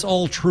 And that's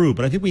all true.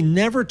 But I think we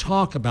never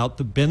talk about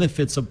the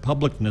benefits of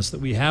publicness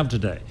that we have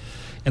today.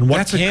 And what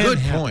that's a good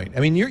point. I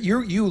mean,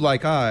 you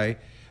like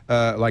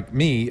like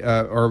me,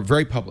 are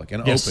very public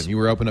and open. You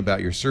were open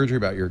about your surgery,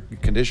 about your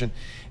condition,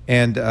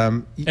 and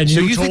so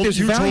you think there's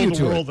value told the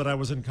to world it. that I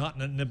was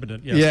incontinent and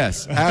impotent.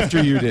 Yes,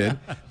 after you did,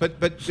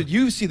 but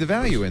you see the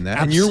value in that,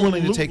 and you're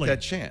willing to take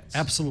that chance.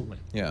 Absolutely.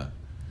 Yeah.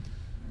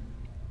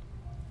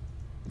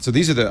 So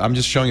these are I'm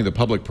just showing you the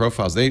public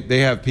profiles. They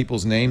have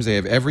people's names. They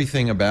have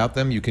everything about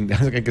them. You can,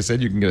 like I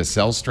said, you can get a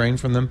cell strain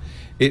from them.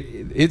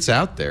 It's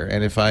out there,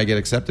 and if I get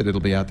accepted,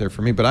 it'll be out there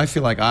for me. But I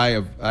feel like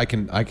I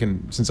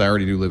can since I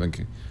already do live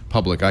in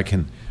public, I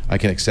can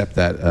accept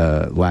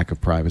that lack of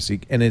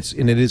privacy, and it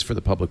is for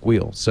the public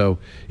weal. So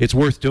it's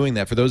worth doing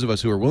that for those of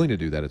us who are willing to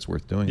do that. It's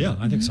worth doing. Yeah,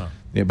 I think so.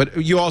 Yeah, but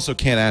you also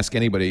can't ask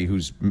anybody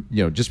who's,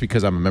 you know, just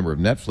because I'm a member of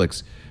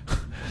Netflix.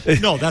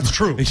 No, that's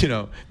true. You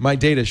know, my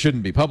data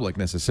shouldn't be public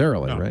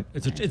necessarily, right?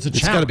 It's a challenge.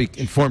 It's got to be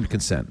informed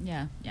consent.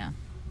 Yeah, yeah.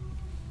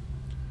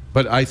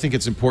 But I think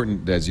it's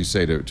important, as you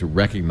say, to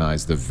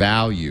recognize the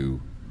value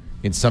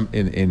in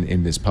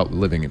this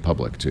living in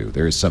public too.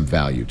 There is some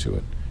value to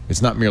it.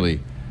 It's not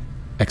merely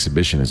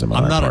exhibitionism.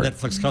 I'm not a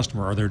Netflix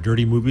customer. Are there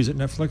dirty movies at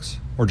Netflix,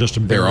 or just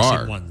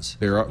embarrassing ones?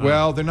 There are.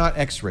 Well, they're not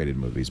X-rated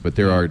movies, but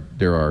there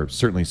are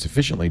certainly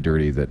sufficiently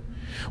dirty that.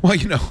 Well,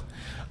 you know,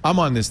 I'm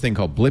on this thing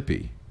called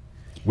Blippy,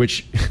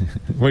 which.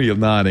 What are you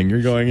nodding?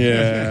 You're going,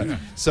 yeah.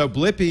 So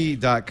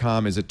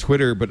Blippy.com is a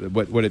Twitter, but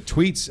what it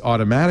tweets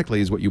automatically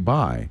is what you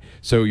buy.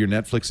 So your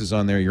Netflix is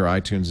on there, your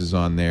iTunes is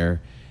on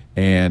there,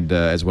 and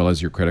as well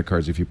as your credit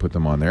cards if you put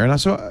them on there.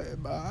 And so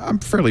I'm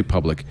fairly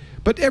public.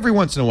 But every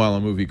once in a while a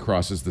movie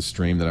crosses the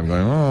stream that I'm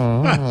going,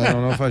 oh, I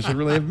don't know if I should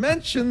really have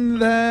mentioned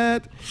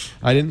that.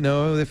 I didn't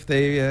know if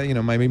they, you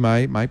know, maybe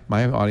my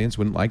audience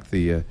wouldn't like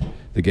the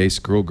gay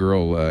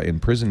girl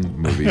in prison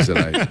movies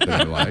that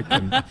I like.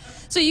 And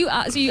so you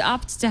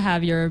opt to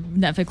have your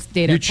Netflix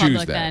data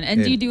public then,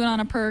 and do you do it on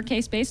a per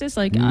case basis?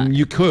 Like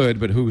you could,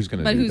 but who's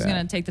going to do that? But who's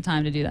going to take the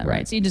time to do that,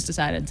 right? So you just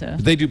decided to.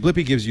 But they do.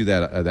 Blippy gives you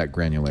that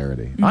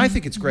granularity. I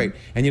think it's great,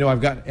 and you know,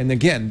 and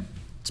again,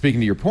 speaking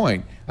to your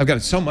point, I've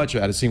got so much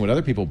out of seeing what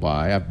other people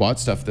buy. I've bought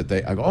stuff that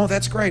I go, oh,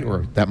 that's great,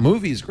 or that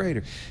movie is great,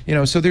 or you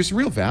know. So there's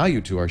real value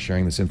to our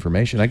sharing this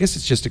information. I guess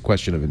it's just a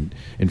question of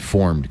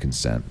informed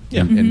consent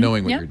and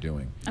knowing what you're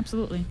doing.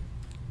 Absolutely.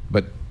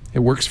 But it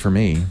works for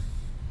me.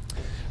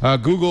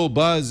 Google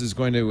Buzz is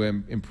going to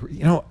improve.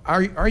 You know,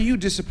 are you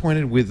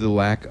disappointed with the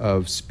lack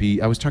of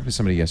speed? I was talking to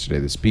somebody yesterday.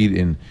 The speed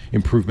in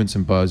improvements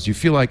in Buzz. Do you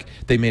feel like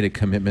they made a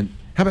commitment?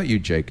 How about you,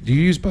 Jake? Do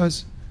you use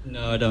Buzz?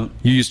 No, I don't.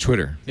 You use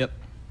Twitter. Yep.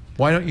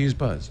 Why don't you use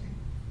Buzz?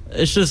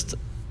 It's just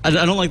I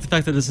don't like the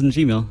fact that it's in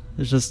Gmail.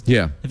 It's just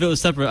if it was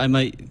separate, I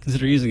might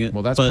consider using it.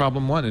 Well, that's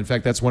problem one. In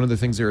fact, that's one of the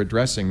things they're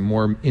addressing: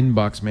 more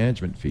inbox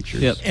management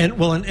features. Yep.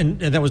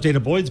 And that was Dana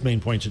Boyd's main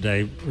point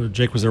today.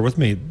 Jake was there with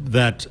me.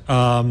 That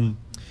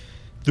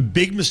the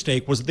big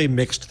mistake was that they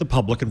mixed the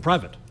public and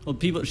private. Well,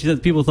 she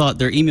said people thought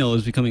their email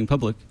was becoming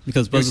public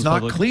because Buzz is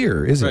public. It's not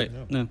clear, is it?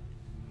 Right. No.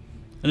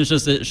 And it's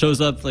just, it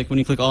shows up, like when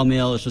you click all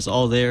mail, it's just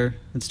all there.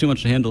 It's too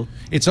much to handle.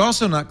 It's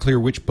also not clear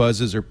which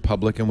buzzes are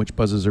public and which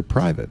buzzes are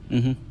private.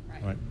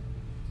 Mm-hmm. Right.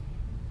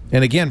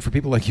 And again, for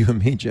people like you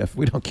and me, Jeff,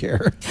 we don't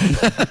care.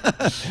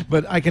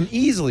 But I can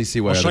easily see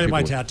why I'll other show you people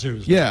my would.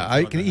 tattoos. Yeah,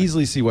 I can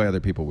easily see why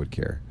other people would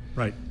care.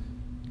 Right.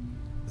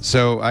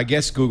 So I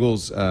guess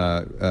Google's,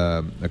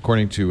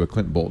 according to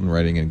Clint Bolton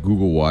writing in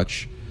Google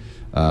Watch,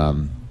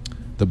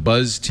 the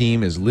Buzz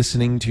team is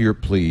listening to your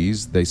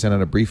pleas. They sent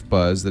out a brief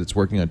buzz that it's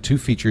working on 2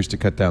 features to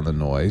cut down the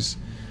noise.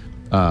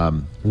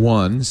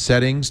 1,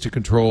 settings to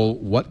control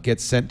what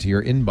gets sent to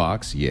your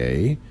inbox.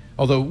 Yay.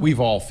 Although we've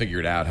all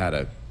figured out how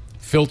to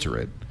filter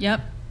it.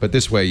 Yep. But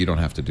this way you don't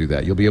have to do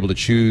that. You'll be able to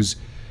choose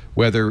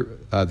whether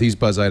these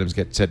Buzz items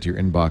get sent to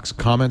your inbox.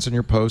 Comments on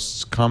your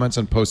posts, comments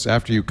on posts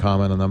after you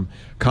comment on them,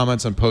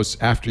 comments on posts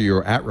after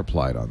you're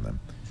 @replied on them.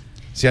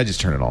 See, I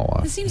just turn it all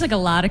off. This seems like a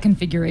lot of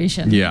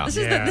configuration. Yeah.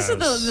 This is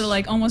the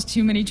like almost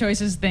too many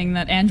choices thing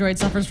that Android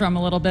suffers from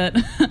a little bit.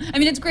 I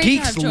mean, it's great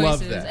Geeks to have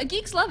choices. love that.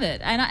 Geeks love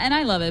it, and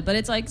I love it. But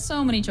it's like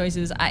so many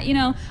choices. I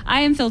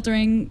am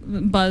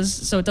filtering Buzz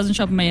so it doesn't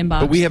show up in my inbox.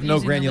 But we have no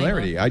using the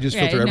granularity. label. I just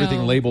filter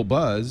everything label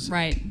Buzz.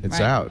 Right. It's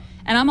right. out.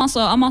 And I'm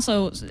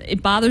also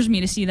it bothers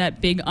me to see that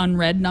big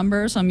unread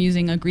number, so I'm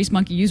using a Grease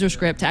Monkey user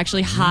script to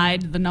actually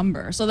hide the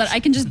number so that I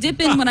can just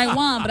dip in when I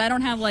want, but I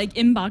don't have like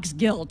inbox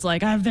guilt,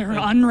 like I have their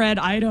unread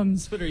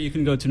items. Twitter you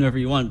can go to whenever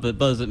you want, but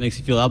Buzz, it makes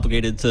you feel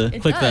obligated to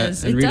click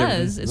that and it read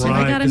does. everything. It's like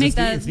I gotta make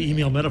that. It's the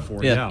email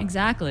metaphor. Yeah.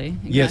 Exactly.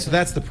 Yeah, so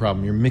that's the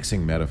problem. You're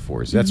mixing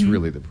metaphors. That's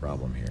really the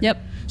problem here.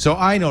 Yep. So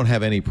I don't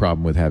have any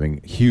problem with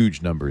having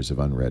huge numbers of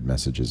unread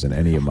messages in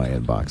any of my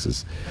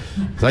inboxes.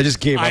 So I just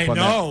gave up on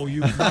that. I know.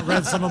 You've not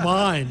read some of mine.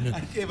 I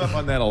gave up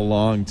on that a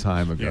long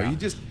time ago.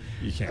 Yeah.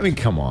 You can't. I mean,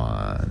 come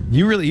on.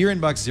 You're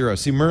inbox zero.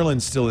 See, Merlin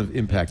still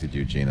impacted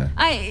you, Gina.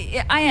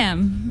 I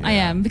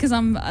am because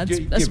I'm a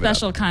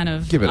special kind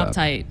of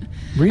uptight.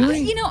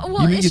 Really?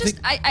 It's just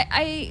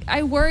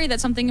I worry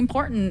that something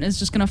important is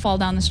just going to fall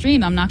down the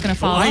stream. I'm not going to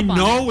follow up on it. I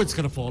know it's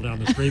going to fall down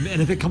the stream,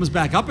 and if it comes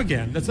back up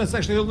again, that's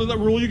actually the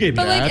rule you gave me.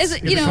 But like,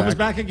 if it comes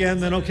back again,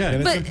 then okay.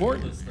 And it's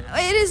important.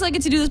 It is like a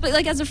to-do list, but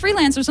like as a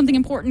freelancer, something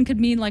important could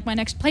mean like my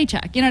next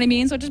paycheck. You know what I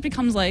mean? So it just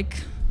becomes like.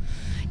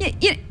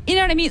 You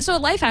know what I mean? So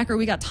at Lifehacker,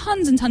 we got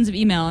tons and tons of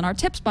email. In our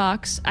tips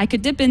box, I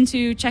could dip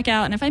into, check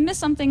out, and if I miss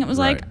something, it was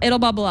like, it'll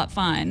bubble up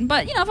fine.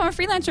 But, if I'm a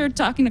freelancer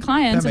talking to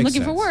clients and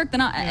looking for work,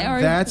 then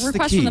that's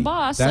request the key. from the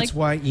boss. That's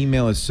why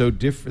email is so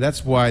different.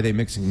 That's why they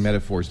mixing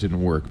metaphors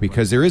didn't work,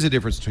 because there is a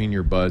difference between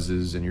your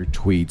buzzes and your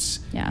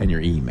tweets and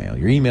your email.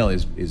 Your email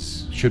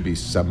should be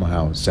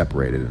somehow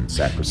separated and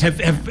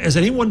sacrosanct. Has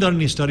anyone done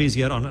any studies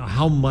yet on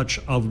how much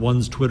of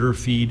one's Twitter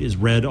feed is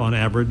read on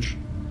average?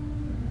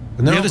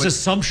 No, we have this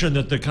assumption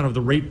that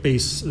the rate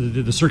base,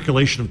 the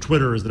circulation of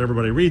Twitter is that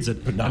everybody reads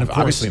it, but not, of course,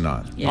 obviously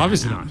not. Yeah,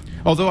 obviously not.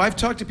 Although I've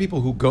talked to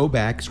people who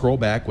scroll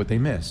back what they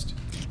missed.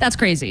 That's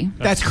crazy.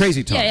 That's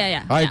crazy talk.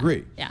 Yeah. I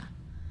agree. Yeah.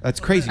 That's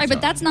crazy Right, talk.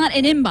 but that's not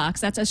an inbox.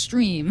 That's a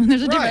stream.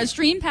 There's a difference. A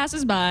stream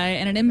passes by,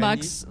 and an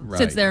inbox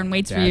sits there and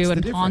waits for you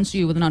and taunts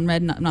you with an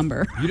unread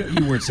number.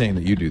 You weren't saying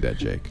that you do that,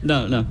 Jake.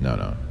 No.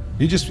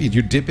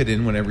 You dip it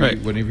in whenever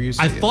you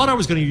see I it. thought I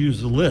was going to use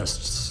the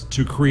lists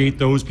to create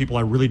those people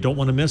I really don't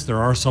want to miss.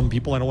 There are some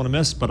people I don't want to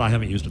miss, but I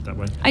haven't used it that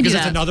way. Because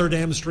it's another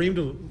damn stream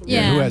to.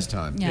 Yeah, who has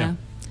time?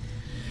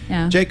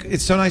 Yeah. Jake,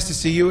 it's so nice to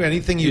see you.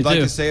 Anything you'd like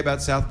to say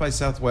about South by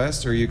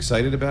Southwest? Are you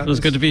excited about it? It was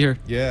good to be here.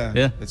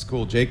 Yeah. It's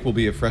cool. Jake will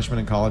be a freshman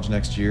in college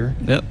next year.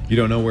 Yep. You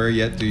don't know where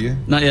yet, do you?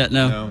 Not yet,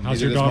 no. How's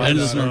neither your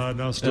does my daughter? daughter.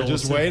 No, still They're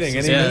just waiting.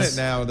 Any minute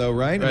now, though,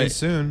 right? I mean,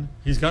 soon.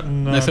 He's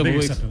gotten Next couple big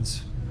weeks.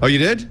 acceptance. Oh, you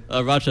did?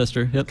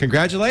 Rochester, yep.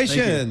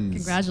 Congratulations.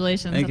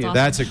 Congratulations. Thank you. Awesome.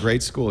 That's a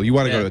great school. You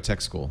want to go to a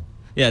tech school.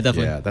 Yeah,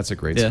 definitely. Yeah, that's a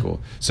great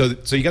school. So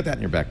you got that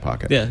in your back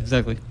pocket. Yeah,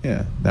 exactly.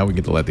 Yeah. Now we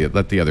get to let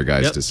the other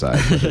guys decide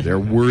whether they're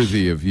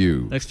worthy of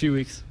you. Next few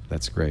weeks.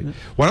 That's great.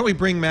 Why don't we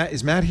bring Matt?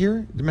 Is Matt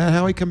here? Did Matt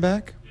Haughey come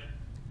back?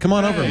 Come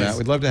on over, Matt.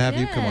 We'd love to have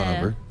you come on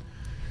over.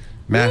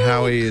 Matt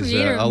Haughey is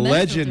a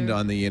legend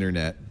on the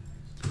internet.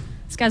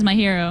 This guy's my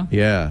hero.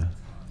 Yeah.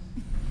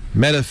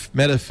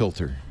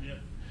 Metafilter.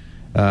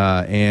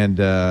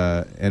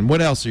 And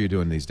what else are you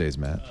doing these days,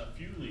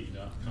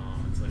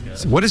 Fuely.com. It's like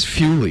So what is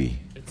Fuely?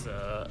 It's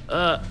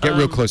Get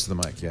real close to the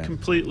mic, yeah.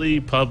 Completely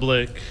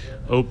public,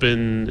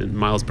 open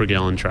miles per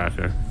gallon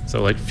tracker.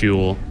 So like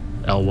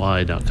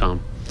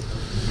fuelly.com.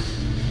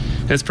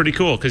 It's pretty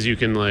cool because you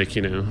can if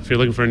you're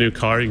looking for a new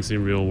car, you can see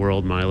real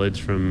world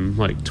mileage from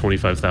like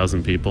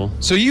 25,000 people.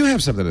 So you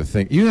have something to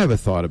think. You have a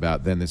thought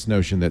about then this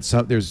notion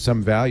that there's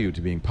some value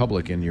to being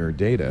public in your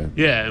data.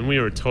 Yeah, and we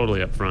were totally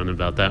upfront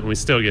about that. And we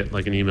still get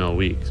like an email a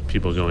week,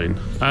 people going,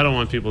 I don't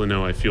want people to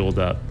know I fueled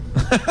up.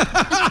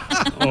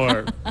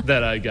 or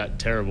that I got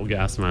terrible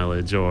gas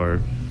mileage,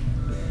 or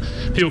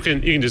you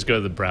can just go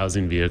to the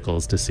browsing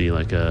vehicles to see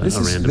like a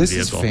random vehicle. This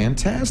is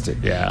fantastic.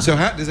 Yeah. So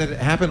does that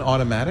happen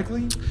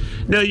automatically?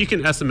 No, you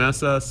can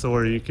SMS us,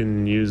 or you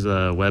can use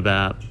a web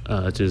app.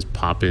 Just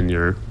pop in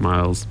your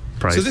miles,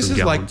 price. So this and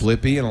is like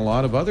gallons. Blippy and a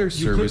lot of other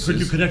services. Could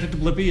you connect it to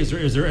Blippy?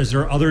 Is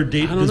there other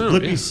data? I don't know.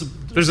 There's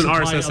an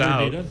supply RSS other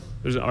out. data?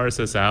 There's an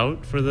RSS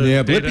out for the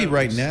Yeah, data. Blippy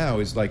right now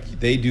is like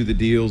they do the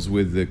deals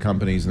with the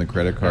companies and the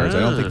credit cards. I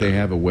don't think they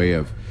have a way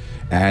of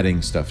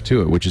adding stuff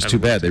to it, which is too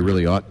bad. They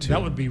really ought to.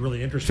 That would be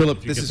really interesting.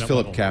 Philip, this is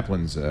Philip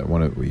Kaplan's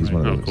he's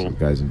one of the cool.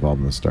 guys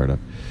involved in the startup.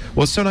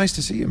 Well, it's so nice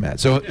to see you, Matt.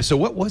 So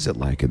what was it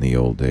like in the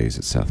old days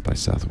at South by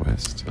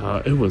Southwest?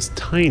 It was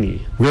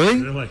tiny.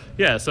 Really?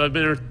 Yeah, so I've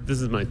been here,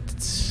 this is my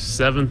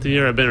 7th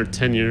year. I've been here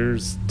 10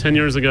 years. 10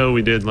 years ago,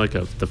 we did like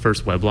the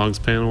first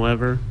weblogs panel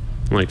ever.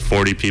 Like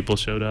 40 people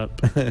showed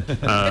up.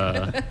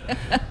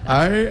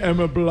 I am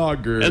a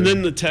blogger. And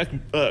then the tech,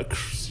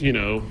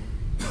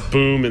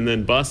 boom and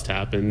then bust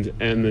happened.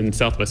 And then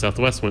South by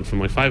Southwest went from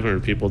like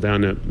 500 people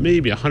down to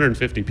maybe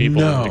 150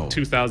 people in like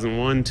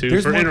 2001,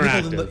 There's for more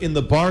interactive. people in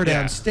the bar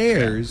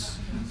downstairs.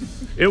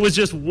 It was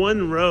just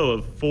one row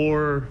of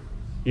 4,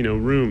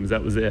 rooms.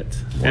 That was it.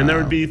 Wow. And there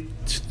would be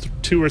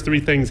 2 or 3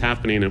 things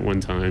happening at one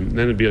time.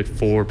 Then it'd be like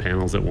 4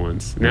 panels at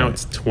once. Now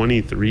it's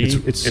 23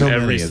 It's so in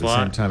every many slot.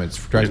 at the same time. It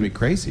drives me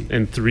crazy.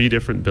 In 3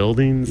 different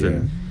buildings.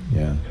 And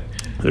Yeah.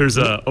 there's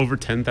over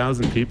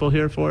 10,000 people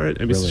here for it.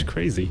 I mean, it's just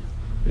crazy.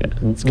 Yeah,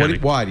 it's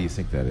Why do you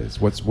think that is?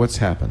 What's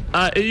happened?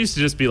 It used to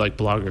just be like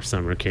blogger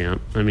summer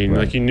camp. I mean,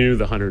 like you knew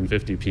the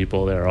 150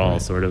 people. They're all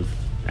sort of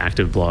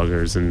active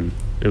bloggers, and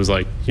it was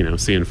like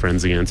seeing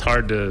friends again. It's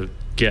hard to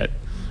get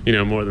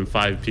more than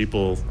 5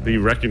 people that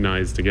you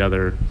recognize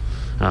together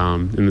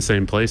in the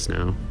same place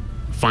now.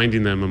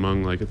 Finding them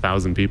among like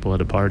 1,000 people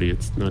at a party,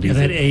 it's not easy.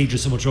 That age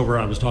is so much over.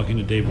 I was talking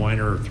to Dave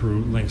Weiner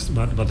through links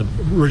about the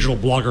original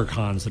blogger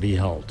cons that he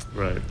held.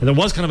 Right. And there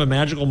was kind of a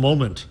magical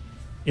moment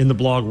in the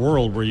blog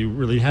world where you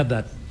really had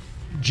that,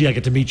 gee, I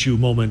get to meet you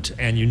moment,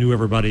 and you knew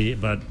everybody,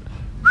 but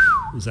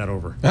is that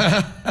over?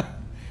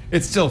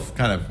 It's still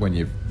kind of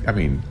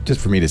just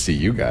for me to see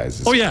you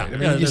guys. Oh, yeah.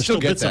 Great. Yeah, you there's still still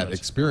get bits of that it.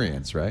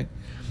 experience, right?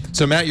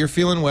 So, Matt, you're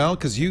feeling well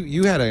because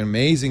you had an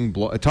amazing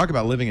blog. Talk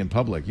about living in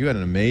public. You had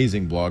an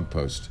amazing blog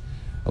post.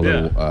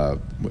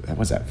 What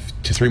was that?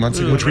 3 months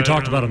ago? Which we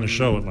talked about on the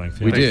show at length.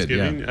 We did,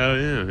 Thanksgiving? yeah.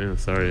 Oh yeah.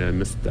 Sorry, I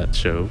missed that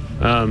show.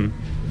 You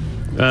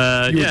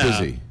were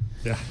busy.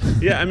 Yeah.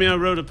 Yeah, I mean, I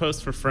wrote a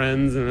post for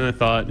friends, and I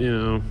thought,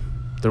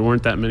 there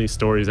weren't that many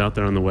stories out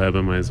there on the web.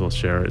 I might as well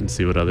share it and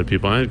see what other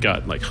people. I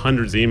got like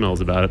hundreds of emails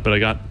about it, but I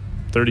got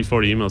 30,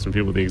 40 emails from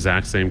people with the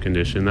exact same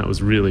condition. That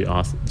was really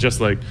awesome. Just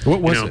like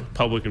What was it?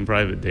 public and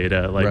private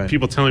data, like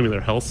people telling me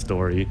their health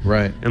story,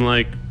 Right. And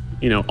like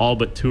all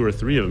but 2 or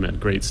 3 of them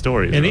had great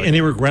stories. Any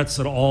regrets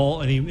at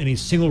all? Any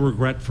single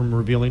regret from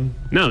revealing?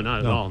 No, not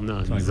at all. No,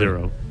 I agree.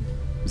 0.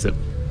 Zip.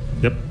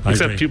 Yep. I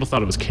Except agree. people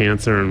thought it was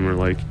cancer and were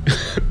like,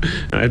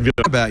 I'd be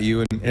like, About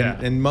you,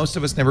 and most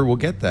of us never will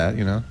get that,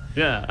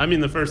 yeah. I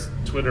mean, the first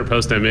Twitter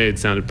post I made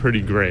sounded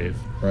pretty grave.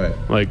 Right.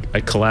 Like I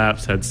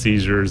collapsed, had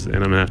seizures, and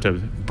I'm gonna have to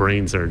have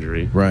brain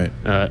surgery. Right.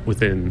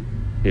 Within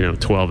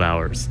 12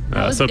 hours.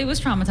 It was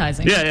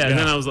traumatizing. Yeah. And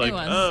then I was like, It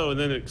was. oh, and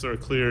then it sort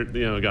of cleared.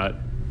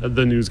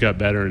 The news got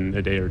better in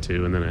a day or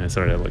 2, and then I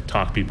started to like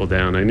talk people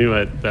down. I knew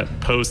that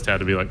post had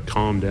to be like,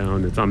 calm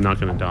down. I'm not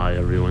gonna die,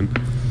 everyone.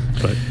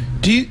 But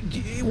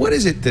What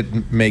is it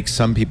that makes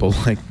some people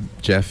like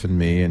Jeff and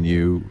me and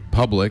you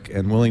public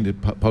and willing to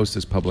post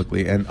this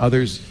publicly, and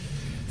others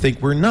think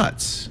we're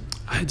nuts?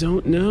 I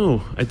don't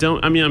know.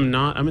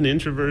 I'm an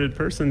introverted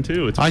person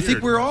too. It's I weird.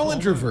 think we're all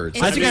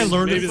introverts. I think I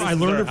learned maybe it. this I is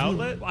learned our it from.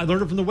 outlet? I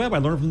learned it from the web. I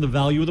learned it from the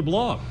value of the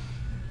blog.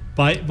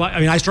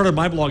 I started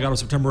my blog out of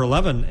September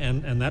 11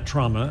 and that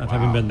trauma of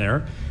having been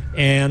there,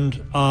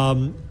 and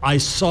I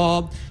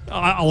saw.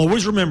 I'll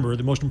always remember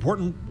the most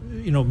important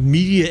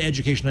media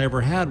education I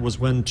ever had was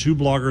when 2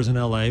 bloggers in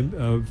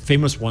LA,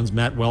 famous ones,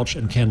 Matt Welch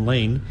and Ken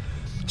Lane,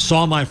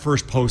 saw my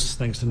first posts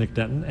thanks to Nick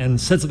Denton and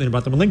said something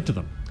about them and linked to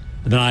them,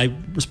 and then I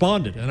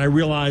responded and I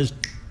realized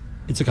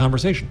it's a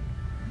conversation.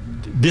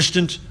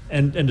 Distant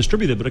and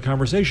distributed, but a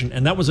conversation.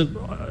 And that was a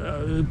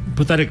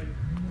pathetic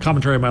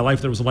commentary on my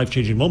life. That was a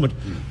life-changing moment,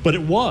 but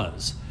it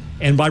was.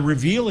 And by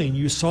revealing,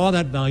 you saw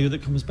that value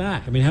that comes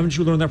back. I mean, haven't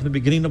you learned that from the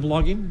beginning of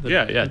blogging?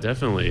 Yeah,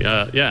 definitely.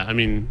 I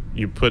mean,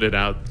 you put it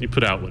out. You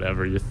put out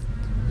whatever you.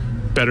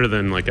 Better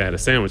than like I had a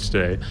sandwich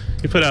today.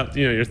 You put out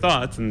your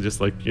thoughts, and just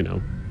like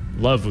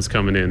love was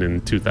coming in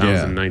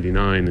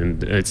 2099,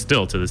 and it's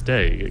still to this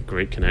day. You get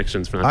great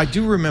connections from that. I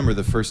do remember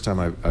the first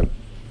time I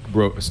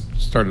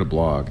started a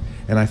blog,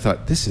 and I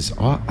thought, this is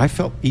I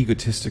felt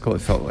egotistical.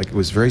 It felt like it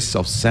was very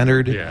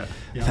self-centered. Yeah.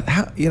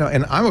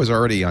 And I was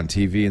already on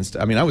TV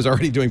and I was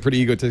already doing pretty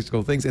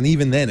egotistical things, and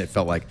even then it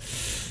felt like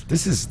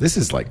This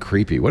is like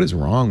creepy. What is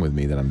wrong with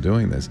me that I'm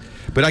doing this?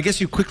 But I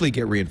guess you quickly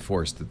get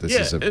reinforced that this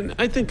is a... and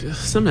I think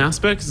some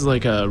aspects is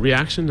like a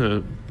reaction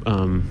to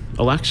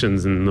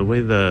elections and the way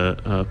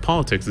the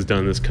politics is done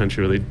in this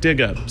country, where they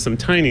dig up some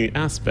tiny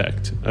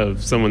aspect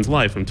of someone's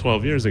life from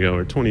 12 years ago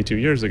or 22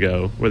 years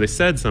ago where they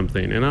said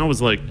something. And I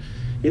was like,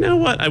 you know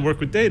what? I work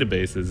with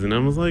databases, and I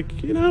was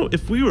like, you know,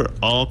 if we were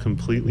all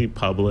completely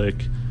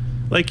public,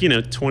 like,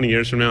 20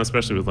 years from now,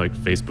 especially with like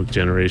Facebook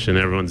generation,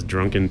 everyone's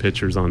drunken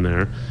pictures on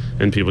there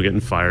and people getting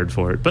fired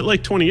for it. But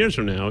like 20 years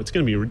from now, it's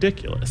going to be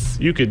ridiculous.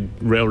 You could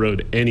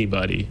railroad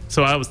anybody.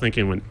 So I was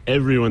thinking, when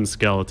everyone's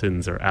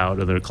skeletons are out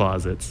of their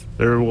closets,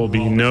 there will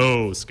be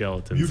no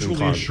skeletons in Mutually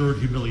closets. assured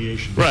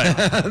humiliation. Right.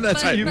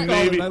 That's what you call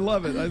maybe- it. I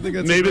love it. I think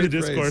that's Maybe a the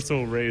great discourse phrase.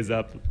 will raise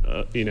up,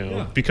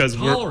 Yeah. because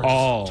Tolerance. we're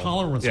all...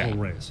 Tolerance Yeah. will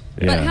raise.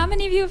 But Yeah. how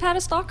many of you have had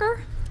a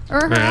stalker or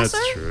a harasser?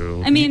 That's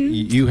true. I mean,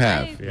 You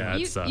have. Yeah, it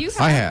you sucks.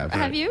 I have.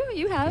 Have you?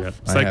 You have. Yep.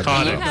 I have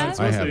Psychotic. as well. That's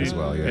I have mostly- as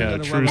well, yeah. Yeah,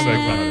 true And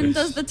psychotic.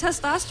 does the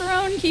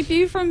testosterone keep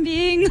you from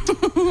being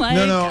like?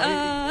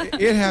 No.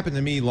 It happened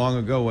to me long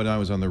ago when I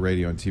was on the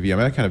radio and TV. I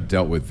mean, I kind of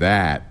dealt with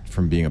that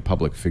from being a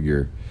public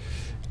figure.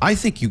 I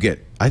think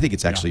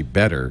it's actually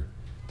better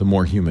the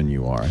more human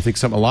you are. I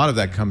think a lot of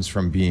that comes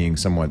from being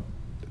somewhat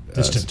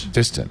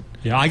distant.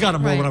 Yeah, I got it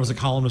more Right. when I was a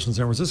columnist in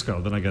San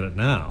Francisco than I get it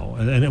now,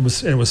 and it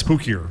was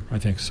spookier, I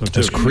think. So too.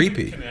 It's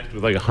creepy. Connect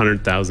with like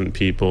 100,000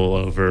 people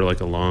over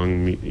like a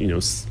long,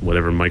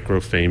 whatever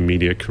micro-fame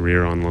media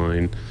career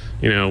online.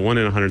 1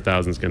 in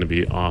 100,000 is going to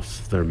be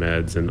off their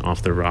meds and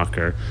off their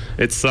rocker.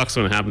 It sucks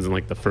when it happens in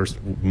like the first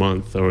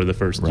month or the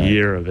first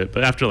year of it,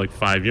 but after like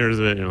 5 years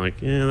of it, you're like,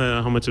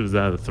 how much of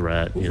that a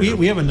threat?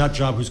 We have a nut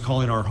job who's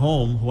calling our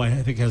home, who I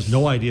think has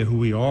no idea who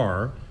we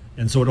are,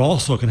 and so it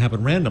also can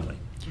happen randomly.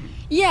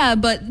 Yeah,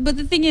 but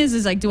the thing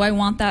is like, do I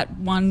want that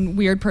one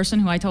weird person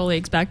who I totally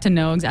expect to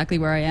know exactly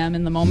where I am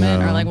in the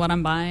moment No. or like what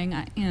I'm buying?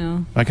 I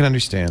can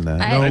understand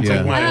that. I don't know.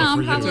 Yeah.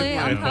 I'm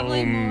For you.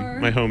 probably more.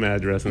 my home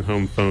address and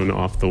home phone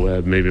off the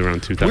web, maybe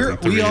around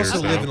 2003. We or also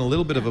so. live in a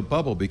little bit of a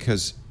bubble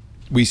because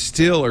we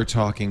still are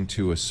talking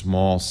to a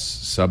small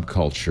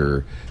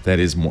subculture that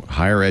is more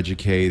higher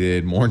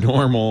educated, more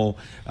normal,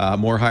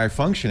 more higher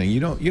functioning.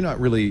 You're not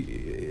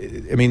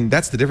really. I mean,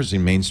 that's the difference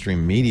between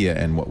mainstream media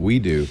and what we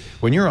do.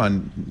 When you're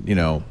on,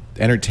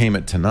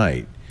 Entertainment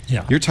Tonight,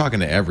 Yeah. you're talking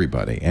to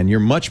everybody, and you're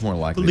much more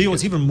likely. But Leo, to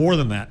it's even more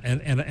than that,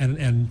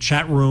 and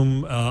chat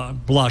room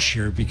blush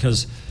here,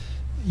 because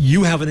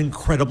you have an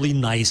incredibly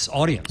nice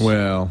audience.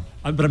 Well,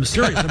 But I'm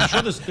serious. I'm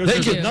sure there's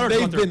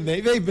another out there.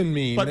 they've been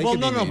mean. But They well,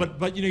 can be no, mean.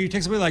 but you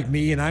take somebody like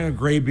me, and I have a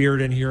gray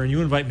beard in here, and you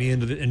invite me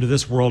into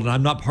this world, and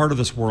I'm not part of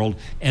this world,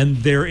 and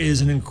there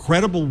is an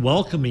incredible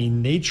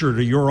welcoming nature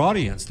to your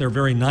audience. They're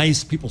very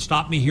nice. People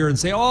stop me here and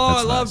say, "Oh,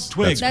 That's I love nice.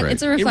 Twig." That's great.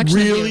 It's a It reflection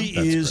really of you.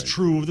 That's is great.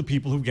 true of the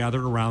people who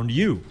gathered around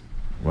you.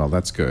 Well,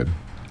 that's good.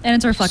 And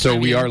it's a reflection So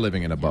of we you. are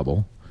living in a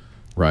bubble,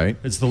 right?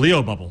 It's the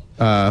Leo bubble.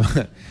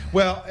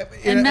 Well,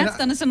 And Matt's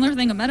done a similar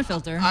thing with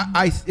Metafilter.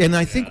 I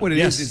think what it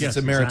Yes, is yes,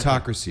 it's a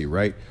meritocracy,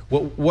 right?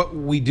 What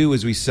we do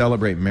is we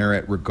celebrate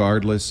merit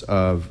regardless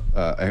of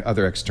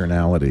other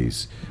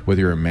externalities,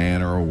 whether you're a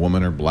man or a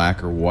woman or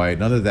black or white.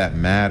 None of that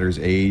matters,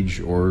 age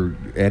or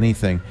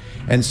anything.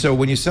 And so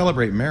when you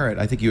celebrate merit,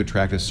 I think you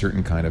attract a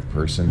certain kind of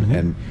person,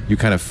 and you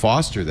kind of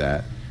foster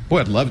that. Boy,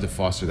 I'd love to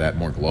foster that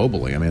more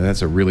globally. I mean,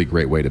 that's a really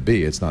great way to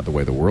be. It's not the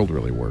way the world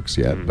really works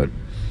yet, but.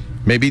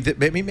 Maybe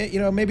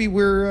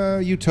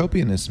we're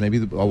utopianists. Maybe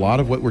a lot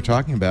of what we're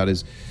talking about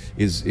is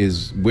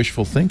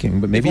wishful thinking.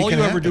 But maybe If all it can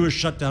you ever happen. do is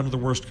shut down to the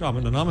worst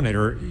common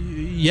denominator,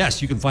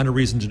 yes, you can find a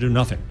reason to do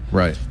nothing.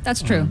 Right.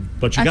 That's true.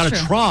 But you That's got to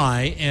true.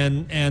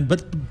 try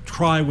but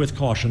try with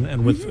caution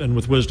and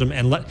with wisdom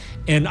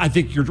and I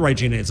think you're right,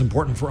 Gina. It's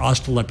important for us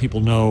to let people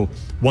know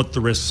what the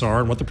risks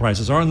are and what the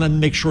prices are, and then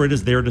make sure it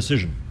is their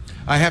decision.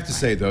 I have to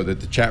say though that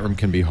the chat room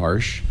can be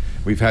harsh.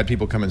 We've had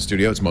people come in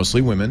studio. It's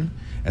mostly women,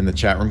 and the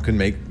chat room can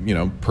make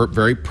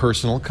very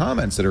personal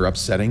comments that are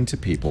upsetting to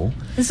people.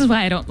 This is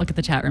why I don't look at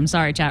the chat room.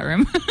 Sorry, chat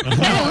room. I don't And look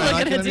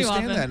I at can it too understand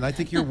often. that, and I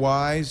think you're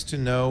wise to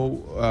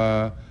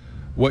know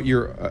what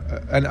you're.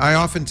 And I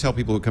often tell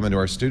people who come into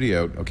our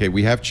studio, okay,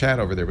 we have chat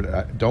over there,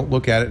 but don't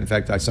look at it. In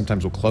fact, I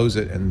sometimes will close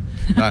it and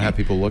not have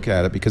people look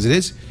at it because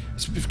it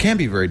can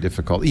be very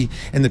difficult.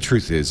 And the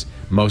truth is,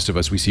 most of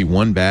us, we see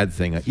one bad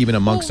thing, even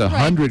amongst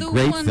 100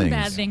 great The one things.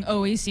 bad thing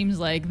always seems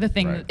like the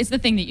thing. Right. It's the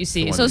thing that you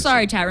see. one So you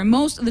sorry, see. chat room.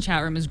 Most of the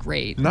chat room is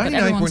great. but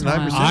every once in a while-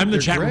 99.9%. I'm the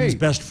They're chat room's great.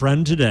 best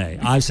friend today.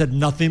 I've said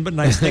nothing but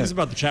nice things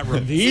about the chat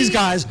room. These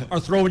guys are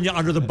throwing you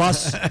under the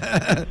bus.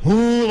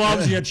 Who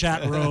loves you,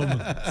 chat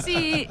room?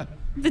 See,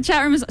 the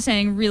chat room is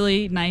saying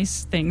really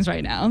nice things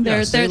right now. They're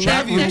Yes, they're the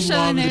chat they're room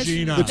showing loves their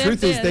Gina. The they're-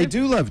 truth is, they they're-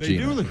 do love They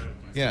Gina. do.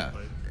 Yeah.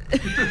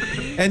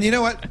 And you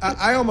know what?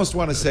 I almost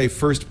want to say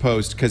first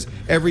post because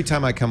every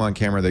time I come on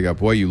camera, they go,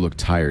 "Boy, you look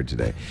tired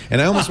today." And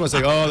I almost want to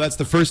say, "Oh, that's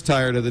the first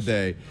tired of the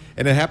day."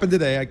 And it happened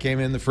today. I came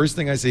in. The first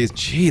thing I say is,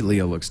 "Gee,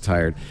 Leo looks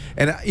tired."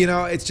 And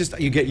it's just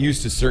you get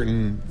used to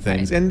certain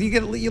things, Right. and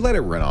you let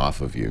it run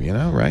off of you.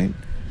 Right?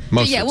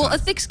 Most Yeah, of the well, time.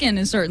 a thick skin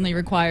is certainly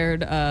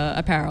required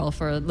apparel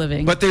for a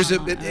living. But there's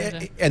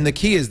and the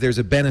key is there's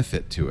a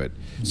benefit to it.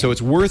 So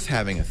it's worth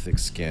having a thick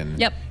skin.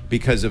 Yep.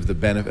 Because of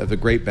the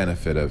great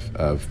benefit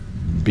of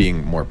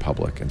being more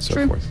public and so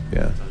True. forth.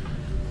 Yeah.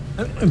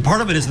 And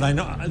part of it is that I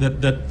know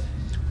that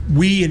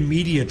we in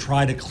media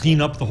try to clean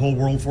up the whole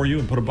world for you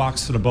and put a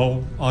box and a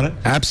bow on it.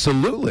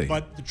 Absolutely.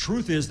 But the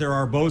truth is, there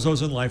are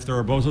bozos in life. There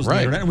are bozos on Right.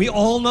 the internet, and we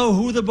all know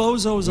who the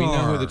bozos we are.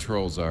 know who the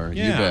trolls are.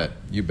 Yeah. You bet.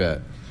 You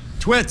bet.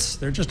 Twits.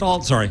 They're just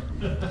all sorry.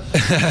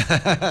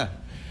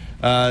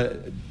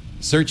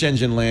 Search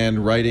Engine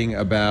Land writing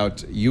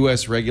about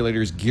U.S.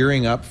 regulators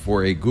gearing up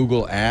for a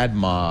Google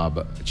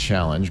AdMob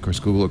challenge. Of course,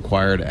 Google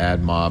acquired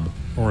AdMob.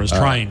 Or is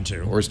trying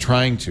to. Or is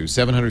trying to.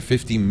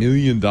 $750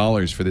 million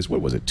for this,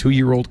 what was it,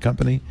 2-year-old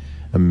company?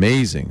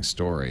 Amazing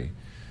story.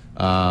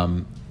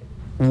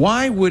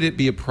 Why would it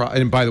be a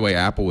problem? And by the way,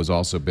 Apple was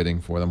also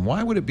bidding for them.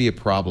 Why would it be a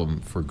problem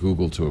for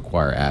Google to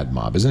acquire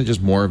AdMob? Isn't it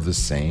just more of the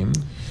same?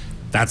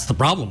 That's the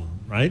problem,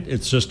 right?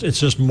 It's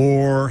just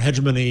more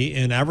hegemony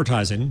in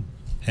advertising,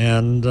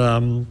 and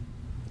The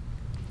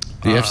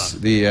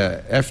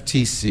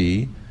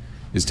FTC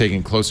is taking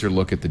a closer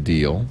look at the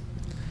deal.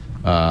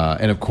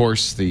 And of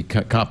course, the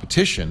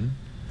competition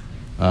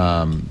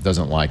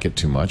doesn't like it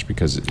too much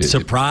because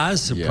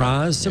surprise.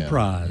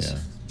 yeah.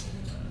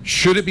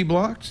 Should it be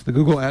blocked? The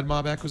Google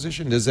AdMob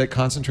acquisition, does that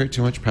concentrate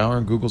too much power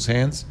in Google's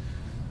hands?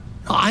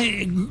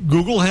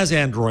 Google has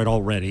Android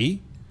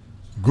already.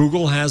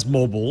 Google has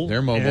mobile.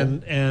 They're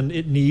mobile. And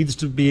it needs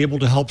to be able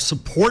to help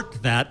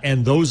support that.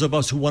 And those of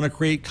us who want to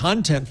create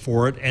content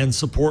for it and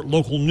support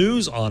local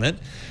news on it,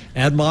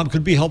 AdMob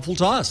could be helpful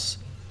to us.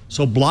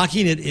 So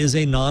blocking it is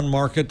a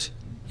non-market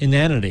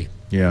inanity.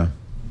 Yeah.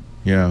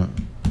 Yeah.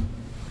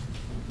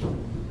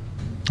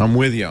 I'm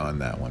with you on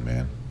that one,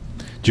 man.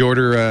 Did you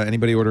order,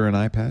 anybody order an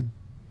iPad?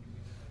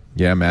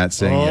 Yeah, Matt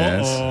saying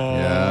yes.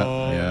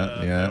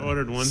 Yeah. I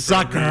ordered one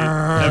Sucker.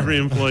 for every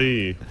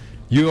employee.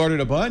 You ordered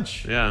a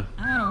bunch? Yeah.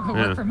 I don't know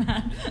what work for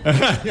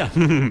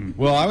Matt.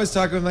 Well, I was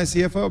talking with my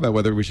CFO about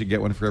whether we should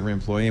get one for every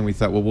employee, and we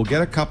thought, well, we'll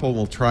get a couple,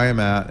 we'll try them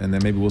out, and then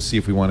maybe we'll see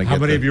if we want to get How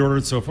many have you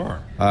ordered so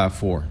far?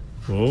 4.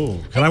 Oh,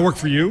 can I work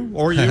for you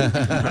or you? I'm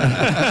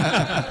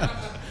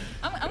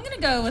going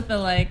to go with the,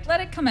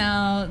 let it come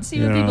out,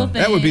 see what people think.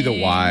 That would be the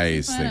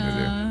wise thing to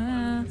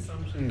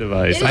do.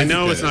 Device. I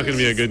know it's not going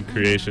to be a good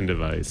creation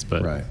device,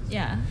 but Right.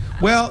 Yeah.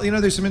 Well,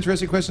 there's some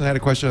interesting questions. I had a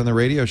question on the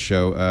radio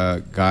show.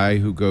 A guy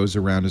who goes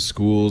around to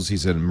schools,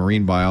 he's a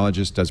marine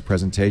biologist, does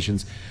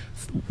presentations,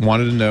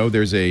 wanted to know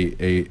there's a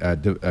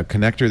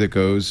connector that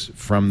goes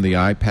from the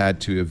iPad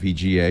to a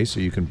VGA, so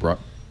you can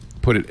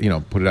put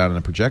it out on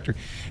a projector,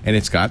 and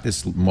it's got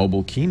this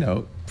mobile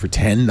keynote for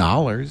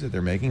 $10 that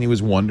they're making. He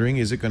was wondering,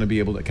 is it going to be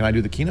able to, can I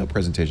do the keynote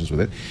presentations with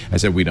it? I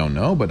said, we don't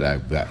know, but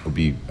that would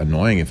be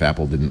annoying if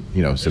Apple didn't,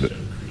 sort of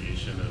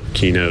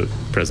keynote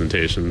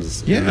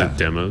presentations and the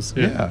demos.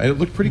 Yeah, and it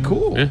looked pretty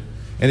cool. Yeah.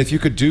 And if you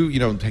could do,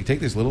 take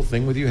this little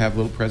thing with you, have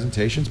little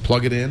presentations,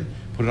 plug it in,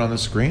 put it on the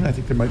screen, I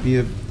think there might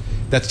be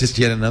that's just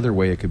yet another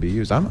way it could be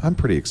used. I'm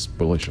pretty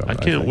bullish on it.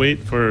 I can't wait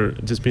for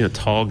just being a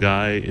tall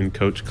guy in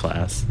coach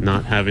class,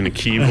 not having a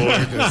keyboard.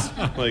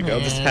 I'll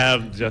just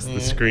have just the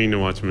screen to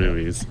watch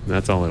movies.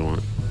 That's all I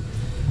want.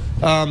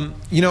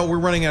 We're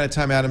running out of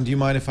time. Adam, do you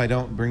mind if I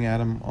don't bring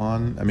Adam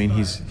on? I mean,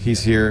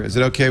 he's here. Is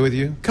it okay with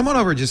you? Come on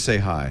over and just say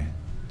hi.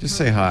 Just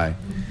say hi.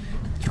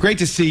 It's great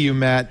to see you,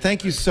 Matt.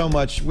 Thank you so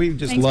much. We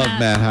just love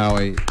Matt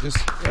Haughey.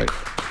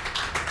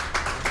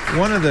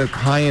 One of the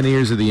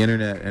pioneers of the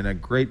internet and a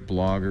great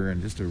blogger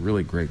and just a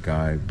really great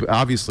guy,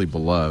 obviously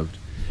beloved.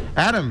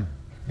 Adam,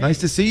 nice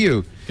to see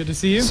you. Good to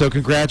see you. So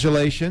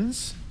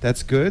congratulations.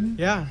 That's good.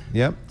 Yeah.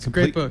 Yep. It's a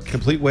great book.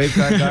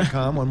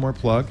 CompleteWaveGuide.com. One more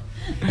plug.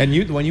 And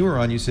when you were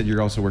on, you said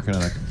you're also working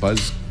on a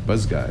buzz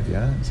guide.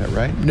 Yeah, is that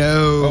right?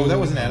 No. Oh, that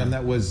wasn't Adam.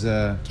 That was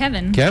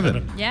Kevin.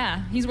 Kevin.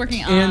 Yeah, he's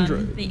working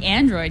on the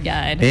Android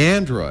guide.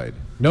 Android.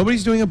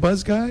 Nobody's doing a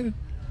buzz guide?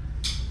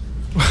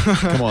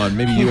 Come on,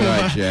 maybe you and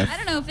I, Jeff. I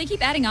don't know if they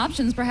keep adding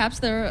options. Perhaps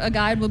a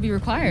guide will be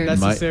required.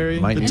 Necessary.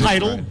 The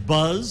title,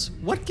 Buzz,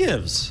 what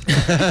gives?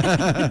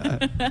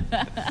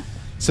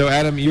 So,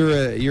 Adam,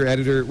 you're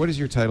editor. What is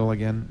your title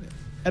again?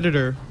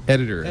 Editor at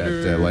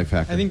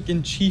Lifehacker. I think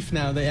in chief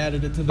now. They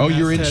added it to the. Oh,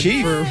 you're in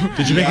chief.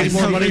 Did you make any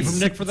more money from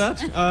Nick for that?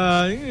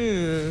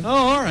 Yeah. Oh,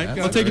 all right.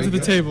 I'll take it to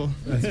the table.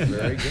 That's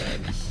very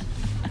good.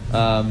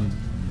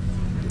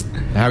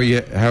 How are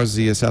you? How's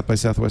the South by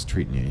Southwest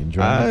treating you? You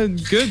enjoying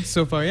it? Good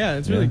so far. Yeah,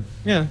 it's really.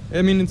 Yeah,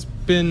 I mean, it's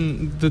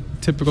been the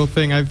typical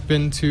thing. I've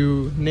been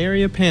to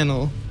nary a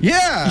panel.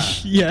 Yeah.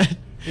 Yeah.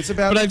 It's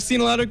about. But I've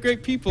seen a lot of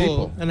great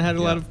people and had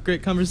a lot of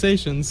great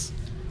conversations.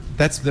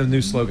 That's the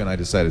new slogan I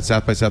decided.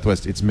 South by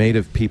Southwest. It's made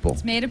of people.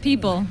 It's made of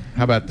people.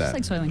 How about that?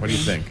 Just like Soylent what do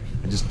you Green.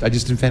 think? I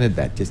just invented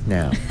that just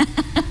now.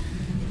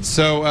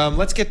 So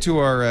let's get to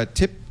our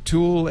tip,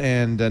 tool,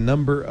 and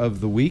number of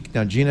the week.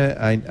 Now, Gina,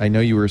 I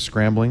know you were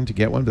scrambling to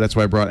get one, but that's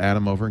why I brought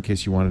Adam over in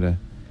case you wanted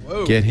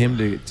to get him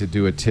to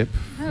do a tip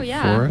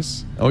for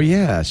us. Oh,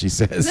 yeah, she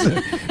says.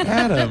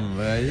 Adam,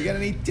 you got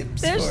any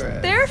tips for us?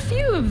 There are a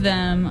few of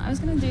them. I was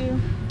going to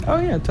do... Oh,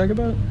 yeah, talk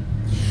about...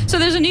 So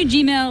there's a new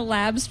Gmail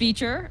Labs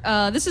feature.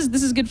 This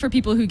is good for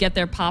people who get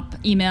their pop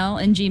email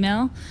in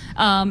Gmail.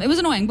 It was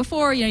annoying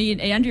before. You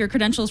enter your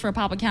credentials for a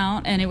pop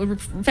account, and it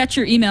would fetch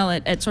your email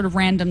at sort of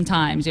random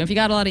times. If you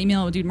got a lot of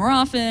email, it would do it more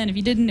often. If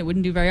you didn't, it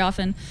wouldn't do very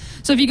often.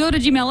 So if you go to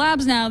Gmail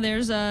Labs now,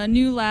 there's a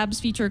new Labs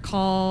feature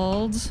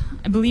called,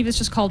 I believe it's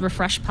just called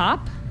Refresh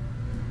Pop.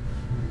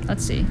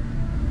 Let's see.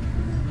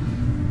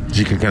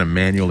 You can kind of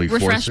manually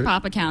refresh force it.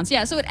 pop accounts.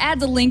 Yeah, so it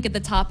adds a link at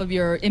the top of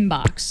your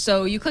inbox.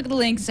 So you click the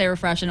link, say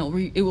refresh, and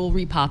it will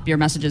repop your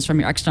messages from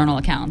your external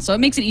accounts. So it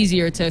makes it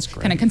easier to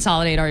kind of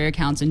consolidate all your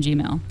accounts in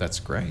Gmail. That's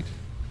great.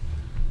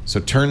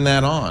 So turn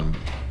that on.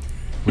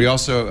 We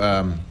also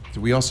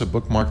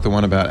bookmark the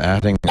one about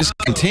adding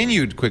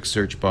discontinued quick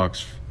search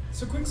box.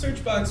 So Quick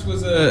Search Box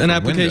was an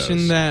application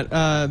Windows.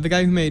 that the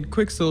guy who made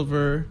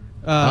Quicksilver,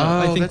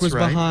 I think, that's was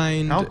right.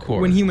 behind Alcor.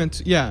 when he went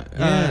to,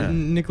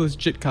 Nicholas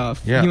Jitkov.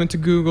 Yeah. He went to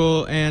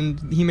Google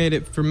and he made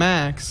it for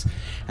Macs.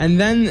 And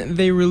then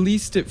they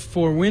released it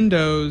for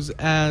Windows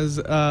as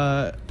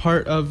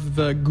part of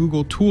the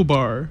Google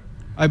toolbar.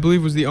 I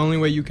believe was the only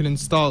way you could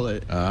install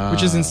it,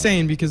 which is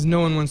insane because no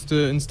one wants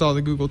to install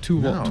the Google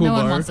toolbar. No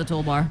one wants the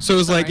toolbar. So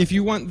it's like, if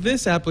you want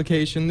this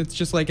application, it's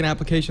just like an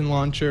application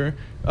launcher,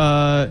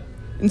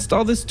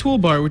 install this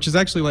toolbar, which is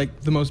actually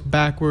like the most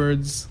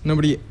backwards.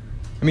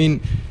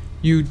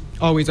 You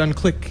always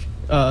unclick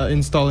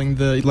installing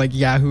the like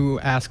Yahoo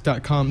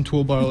Ask.com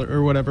toolbar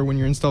or whatever when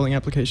you're installing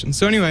applications.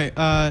 So anyway,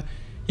 I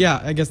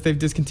guess they've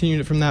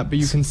discontinued it from that, but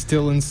you can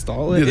still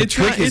install it. Yeah, the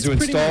trick is to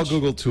install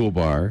Google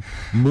Toolbar,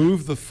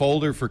 move the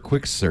folder for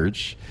quick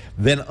search,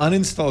 then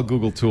uninstall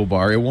Google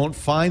Toolbar. It won't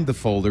find the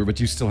folder, but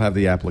you still have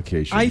the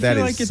application. I That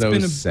feel is like it's so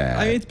been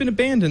sad. it's been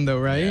abandoned though,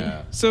 right?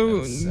 Yeah,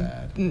 so that's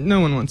sad. No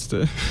one wants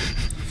to.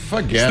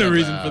 Forget There's no about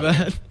reason for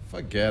that. it.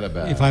 Forget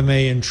about it. If I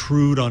may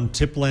intrude on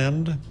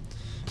Tipland,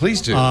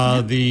 Please do.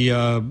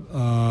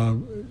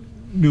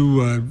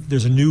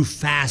 There's a new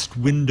fast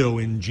window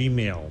in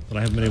Gmail that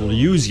I haven't been able to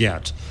use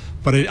yet.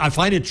 But I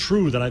find it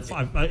true that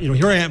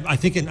here I am.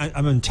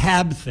 I'm in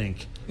Tab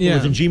Think. Yeah.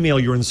 Within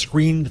Gmail, you're in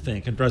Screen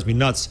Think. It drives me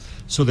nuts.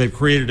 So they've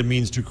created a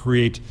means to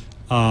create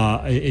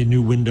a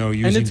new window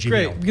using Gmail. And it's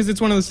great because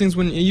it's one of those things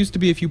when it used to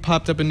be if you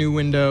popped up a new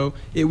window,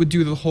 it would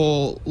do the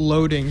whole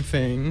loading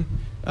thing,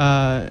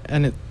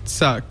 and it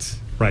sucked.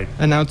 Right.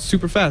 And now it's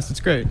super fast. It's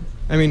great.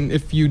 I mean,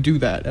 if you do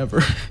that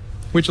ever,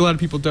 which a lot of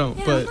people don't.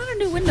 Yeah, but I'm not a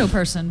new window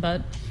person,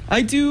 but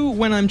I do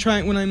when I'm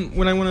trying when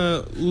I want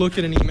to look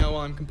at an email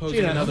while I'm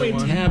composing How another many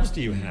one. tabs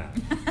do you have?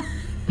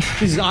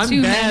 Jesus, I'm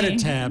Too bad many.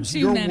 at tabs. Too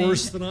You're many.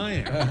 worse than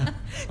I am.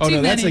 Oh, too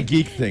no, that's a many.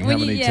 geek thing. When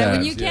How many you, tabs?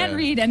 when you can't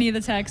read any of the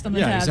text on the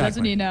Yeah, tabs, that's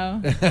when exactly. you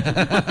know.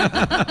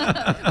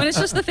 When it's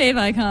just the fave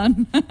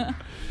icon.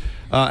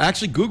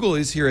 Actually, Google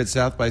is here at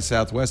South by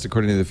Southwest.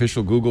 According to the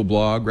official Google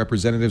blog,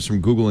 representatives from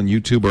Google and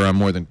YouTube are on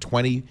more than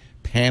 20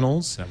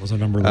 panels. That was a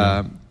number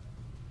one.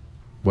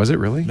 Was it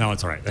really? No,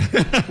 it's all right.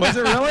 Was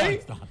it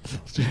really?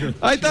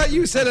 I thought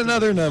you said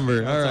another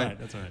number. All right.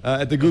 That's all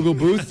right. At the Google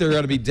booth, there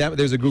ought to be.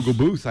 There's a Google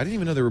booth. I didn't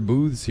even know there were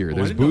booths here. I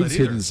There's didn't know booths that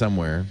either. hidden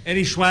somewhere.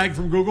 Any swag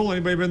from Google?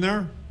 Anybody been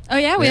there? Oh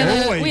yeah, we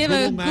have Boy, a Google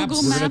Google Maps.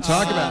 Maps. We're going to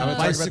talk about. I'm going to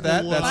talk bicycle,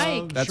 about that.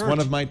 bike. That's shirt. one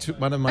of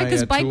my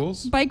Because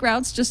tools. bike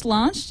routes just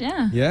launched.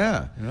 Yeah.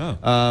 Yeah. Yeah.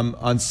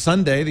 On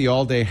Sunday, the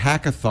all-day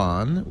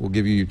hackathon will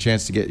give you your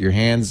chance to get your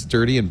hands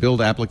dirty and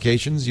build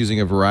applications using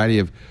a variety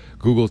of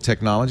Google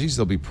technologies.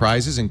 There'll be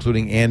prizes,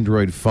 including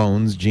Android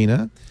phones,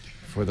 Gina,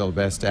 for the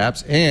best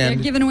apps. They're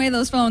And giving away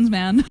those phones,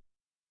 man.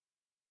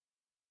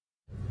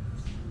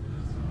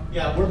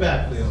 Yeah, we're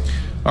back, Leo.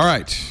 all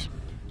right.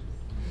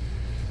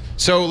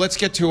 So let's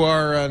get to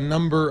our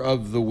number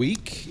of the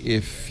week,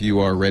 if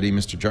you are ready,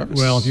 Mr. Jarvis.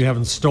 Well, if you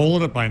haven't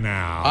stolen it by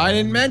now. I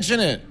didn't mention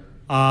it.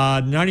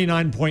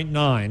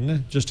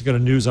 99.9, just to get a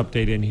news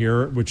update in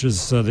here, which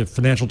is the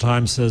Financial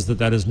Times says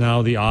that is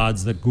now the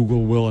odds that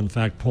Google will, in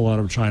fact, pull out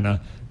of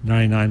China.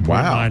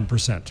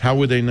 99.9%. How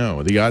would they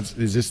know? The odds,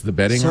 is this the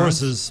betting odds?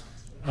 Sources.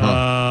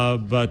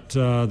 But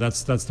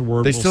that's the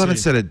word. They we'll still haven't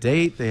see. set a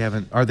date. They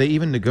haven't. Are they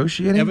even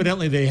negotiating?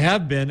 Evidently, they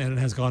have been, and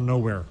it has gone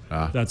nowhere.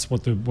 That's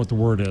what the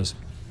word is.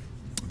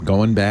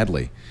 Going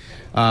badly.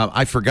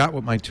 I forgot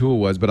what my tool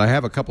was, but I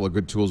have a couple of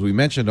good tools. We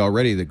mentioned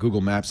already that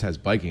Google Maps has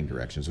biking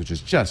directions, which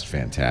is just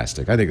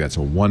fantastic. I think that's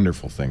a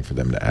wonderful thing for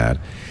them to add.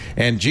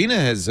 And Gina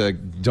has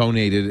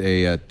donated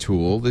a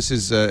tool. This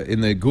is in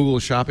the Google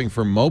Shopping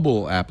for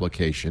Mobile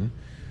application.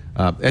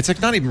 It's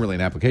like not even really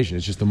an application.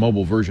 It's just the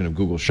mobile version of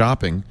Google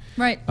Shopping.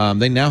 Right.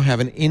 They now have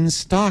an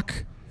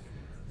in-stock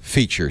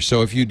feature.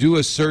 So if you do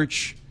a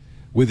search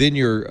within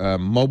your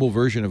mobile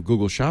version of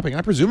Google Shopping,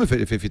 I presume if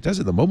it does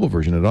it in the mobile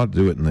version, it ought to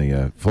do it in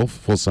the full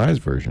size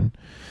version.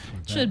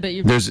 Should, but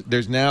you.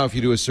 There's now, if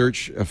you do a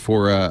search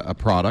for a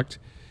product,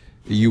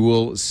 you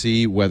will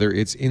see whether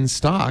it's in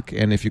stock,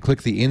 and if you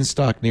click the in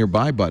stock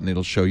nearby button,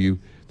 it'll show you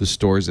the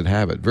stores that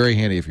have it. Very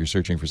handy if you're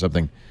searching for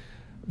something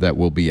that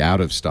will be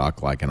out of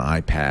stock, like an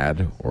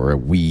iPad or a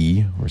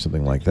Wii or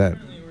something like that.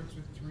 It works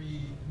with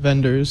 3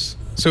 vendors.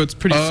 so it's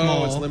pretty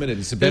small. Oh, it's limited.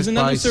 It's a There's Best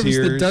another Buy, service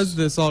that Sears. does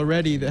this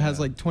already that has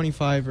like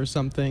 25 or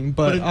something,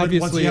 but But obviously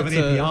once you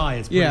have an API,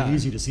 it's pretty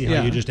easy to see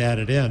how you just add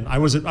it in. I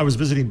was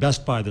visiting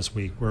Best Buy this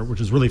week,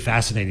 which is really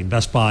fascinating.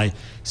 Best Buy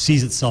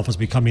sees itself as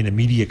becoming a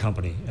media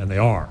company, and they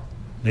are.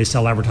 They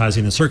sell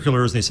advertising in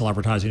circulars, they sell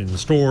advertising in the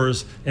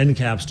stores, end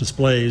caps,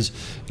 displays,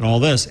 and all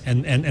this.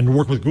 And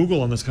work with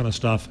Google on this kind of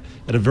stuff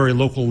at a very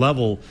local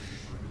level.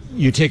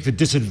 You take the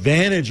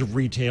disadvantage of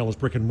retail as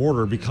brick and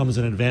mortar becomes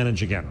an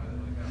advantage again.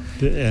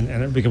 And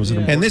it becomes an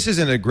important. And this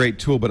isn't a great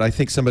tool, but I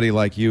think somebody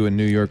like you in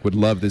New York would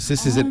love this.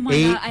 This is an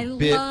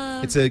 8-bit.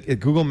 It's a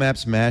Google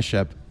Maps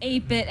mashup.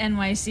 8-bit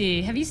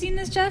NYC. Have you seen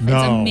this, Jeff? No.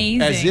 It's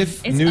amazing. As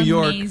if it's New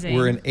York amazing.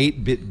 were an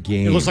 8-bit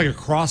game. It looks like a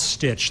cross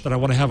stitch that I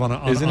want to have on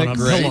a, Isn't on it a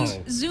great?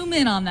 pillow. Zoom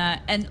in on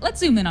that, and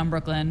let's zoom in on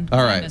Brooklyn. All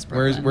I right. miss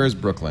Brooklyn. Where's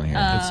Brooklyn here?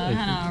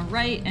 Kinda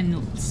right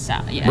and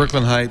south. Yeah.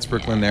 Brooklyn Heights,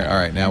 Brooklyn there. All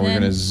right. Now And we're then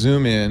going to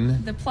zoom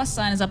in. The plus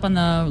sign is up on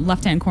the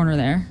left-hand corner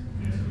there.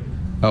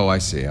 Oh, I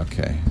see.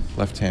 Okay.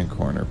 Left-hand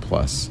corner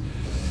plus.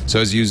 So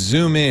as you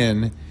zoom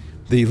in,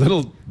 the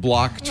little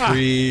block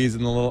trees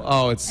and the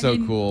little, it's so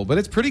cool. But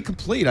it's pretty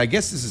complete. I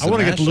guess this is I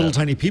want to get the little mashup.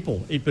 tiny people,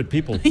 8-bit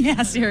people.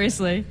 Yeah,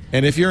 seriously.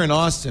 And if you're in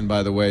Austin,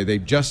 by the way,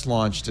 they've just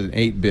launched an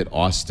 8-bit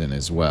Austin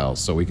as well.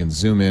 So we can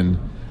zoom in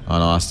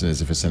on Austin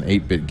as if it's an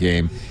 8-bit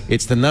game.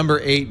 It's the number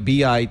 8,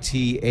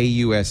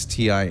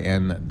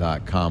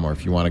 BITAUSTIN.com. Or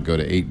if you want to go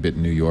to 8-bit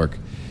New York,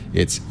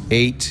 it's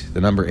 8,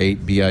 the number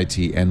 8,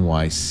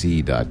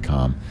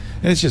 BITNYC.com.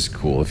 And it's just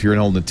cool. If you're an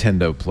old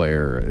Nintendo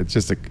player, it's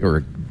just or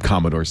a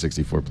Commodore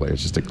 64 player,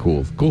 it's just a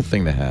cool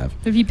thing to have.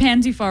 If you pan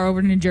too far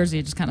over to New Jersey,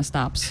 it just kind of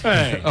stops.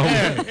 Hey,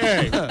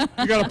 hey,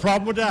 you got a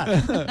problem with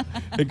that?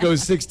 It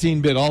goes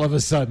 16-bit all of a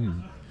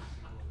sudden.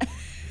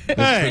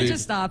 It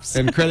just stops.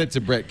 And credit to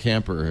Brett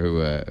Camper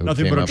who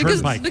Nothing came but a up turn with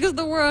because Mike. because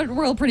the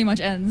world pretty much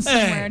ends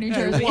somewhere in New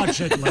Jersey.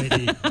 Watch it,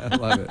 lady. I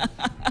love it.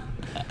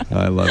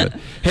 I love it.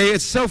 Hey,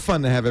 it's so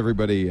fun to have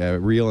everybody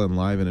real and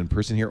live and in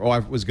person here. Oh, I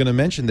was going to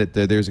mention that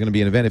there's going to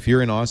be an event if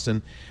you're in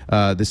Austin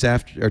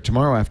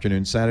tomorrow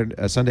afternoon,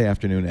 Sunday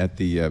afternoon at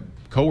the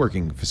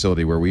co-working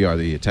facility where we are,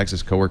 the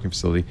Texas co-working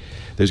facility.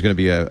 There's going to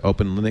be an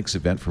open Linux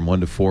event from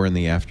 1 to 4 in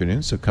the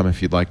afternoon. So come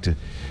if you'd like to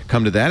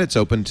come to that. It's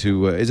open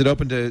to is it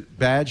open to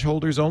badge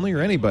holders only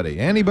or anybody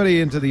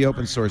into the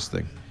open source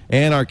thing?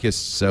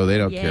 Anarchists, so they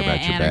don't care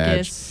about your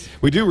anarchists.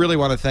 badge. We do really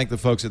want to thank the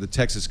folks at the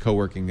Texas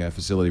co-working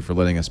facility for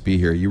letting us be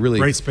here. You really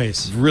Great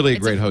space. Really a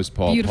It's great a host,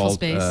 Paul. beautiful Paul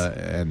space.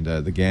 And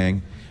the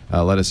gang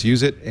let us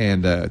use it.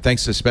 And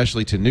thanks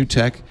especially to New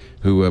Tech,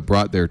 who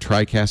brought their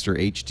TriCaster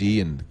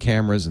HD and the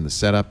cameras and the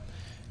setup.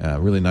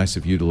 Really nice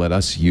of you to let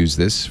us use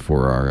this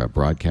for our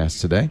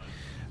broadcast today.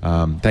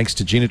 Thanks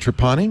to Gina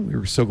Trapani. We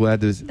were so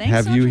glad to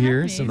have you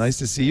here. So nice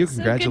to see you.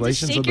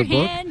 Congratulations on the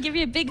book. Hand, give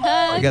you a big hug.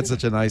 I got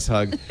such a nice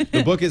hug.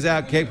 The book is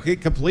out,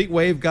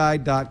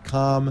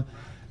 CompleteWaveGuide.com.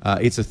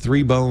 It's a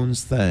 3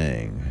 bones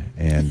thing.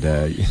 And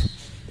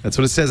that's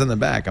what it says on the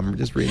back. I'm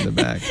just reading the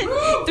back.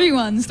 3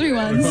 ones.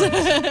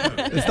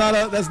 That's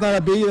not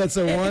a B, that's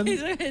a 1.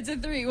 It's a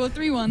 3. Well,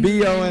 3 ones.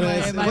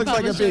 B-O-N-S. It looks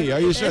like a B. Are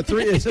you sure?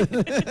 3 is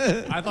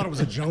I thought it was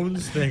a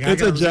Jones thing.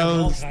 It's a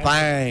Jones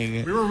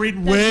thing. We were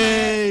reading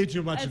way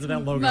too much into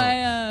that logo.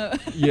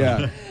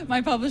 Yeah.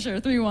 My publisher,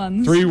 3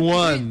 ones. 3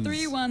 ones.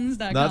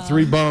 3ones.com. Not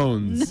 3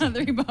 bones. Not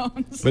 3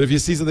 bones. But if you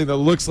see something that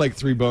looks like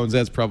 3 bones,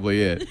 that's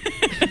probably it.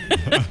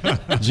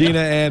 Gina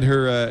and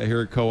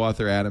her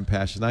co-author Adam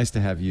Pash. Nice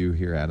to have you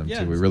here, Adam.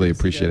 Yeah, too. We it's really good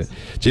to see you appreciate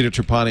it. Gina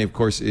Trapani, of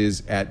course,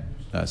 is at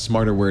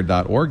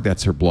smarterware.org.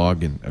 That's her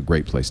blog and a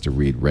great place to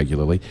read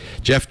regularly.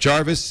 Jeff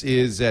Jarvis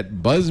is at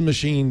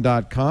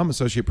buzzmachine.com,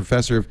 associate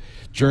professor of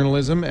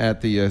journalism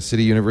at the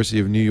City University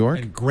of New York.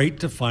 And great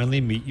to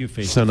finally meet you face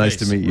to face. So nice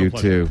to meet Real you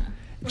pleasure. too.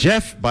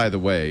 Jeff, by the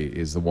way,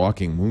 is the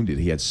walking wounded.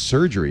 He had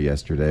surgery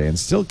yesterday and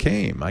still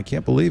came. I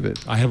can't believe it.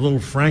 I have little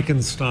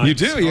Frankenstein. You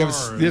do. You have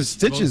scars,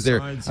 stitches both there.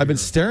 sides I've been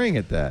here. staring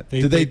at that.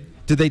 They-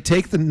 Did they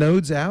take the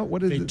nodes out?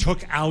 What did They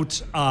took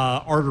out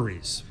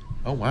arteries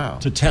Oh wow!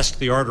 to test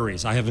the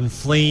arteries. I have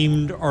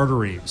inflamed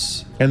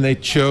arteries. And they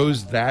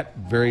chose that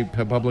very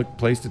public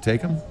place to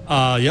take them.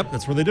 Yep,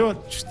 that's where they do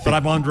it. But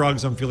I'm on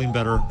drugs. I'm feeling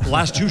better. The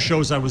last 2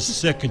 shows I was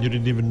sick and you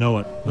didn't even know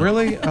it.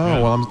 Really?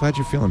 Oh well, I'm glad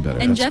you're feeling better.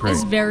 And That's Jeff great.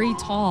 is very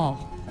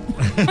tall.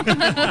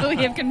 We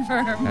have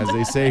confirmed. As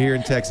they say here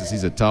in Texas,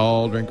 he's a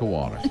tall drink of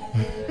water.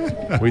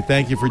 We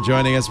thank you for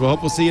joining us. We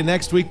hope we'll see you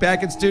next week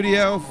back in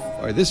studio.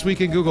 Or This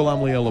Week in Google,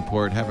 I'm Leo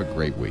Laporte. Have a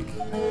great week.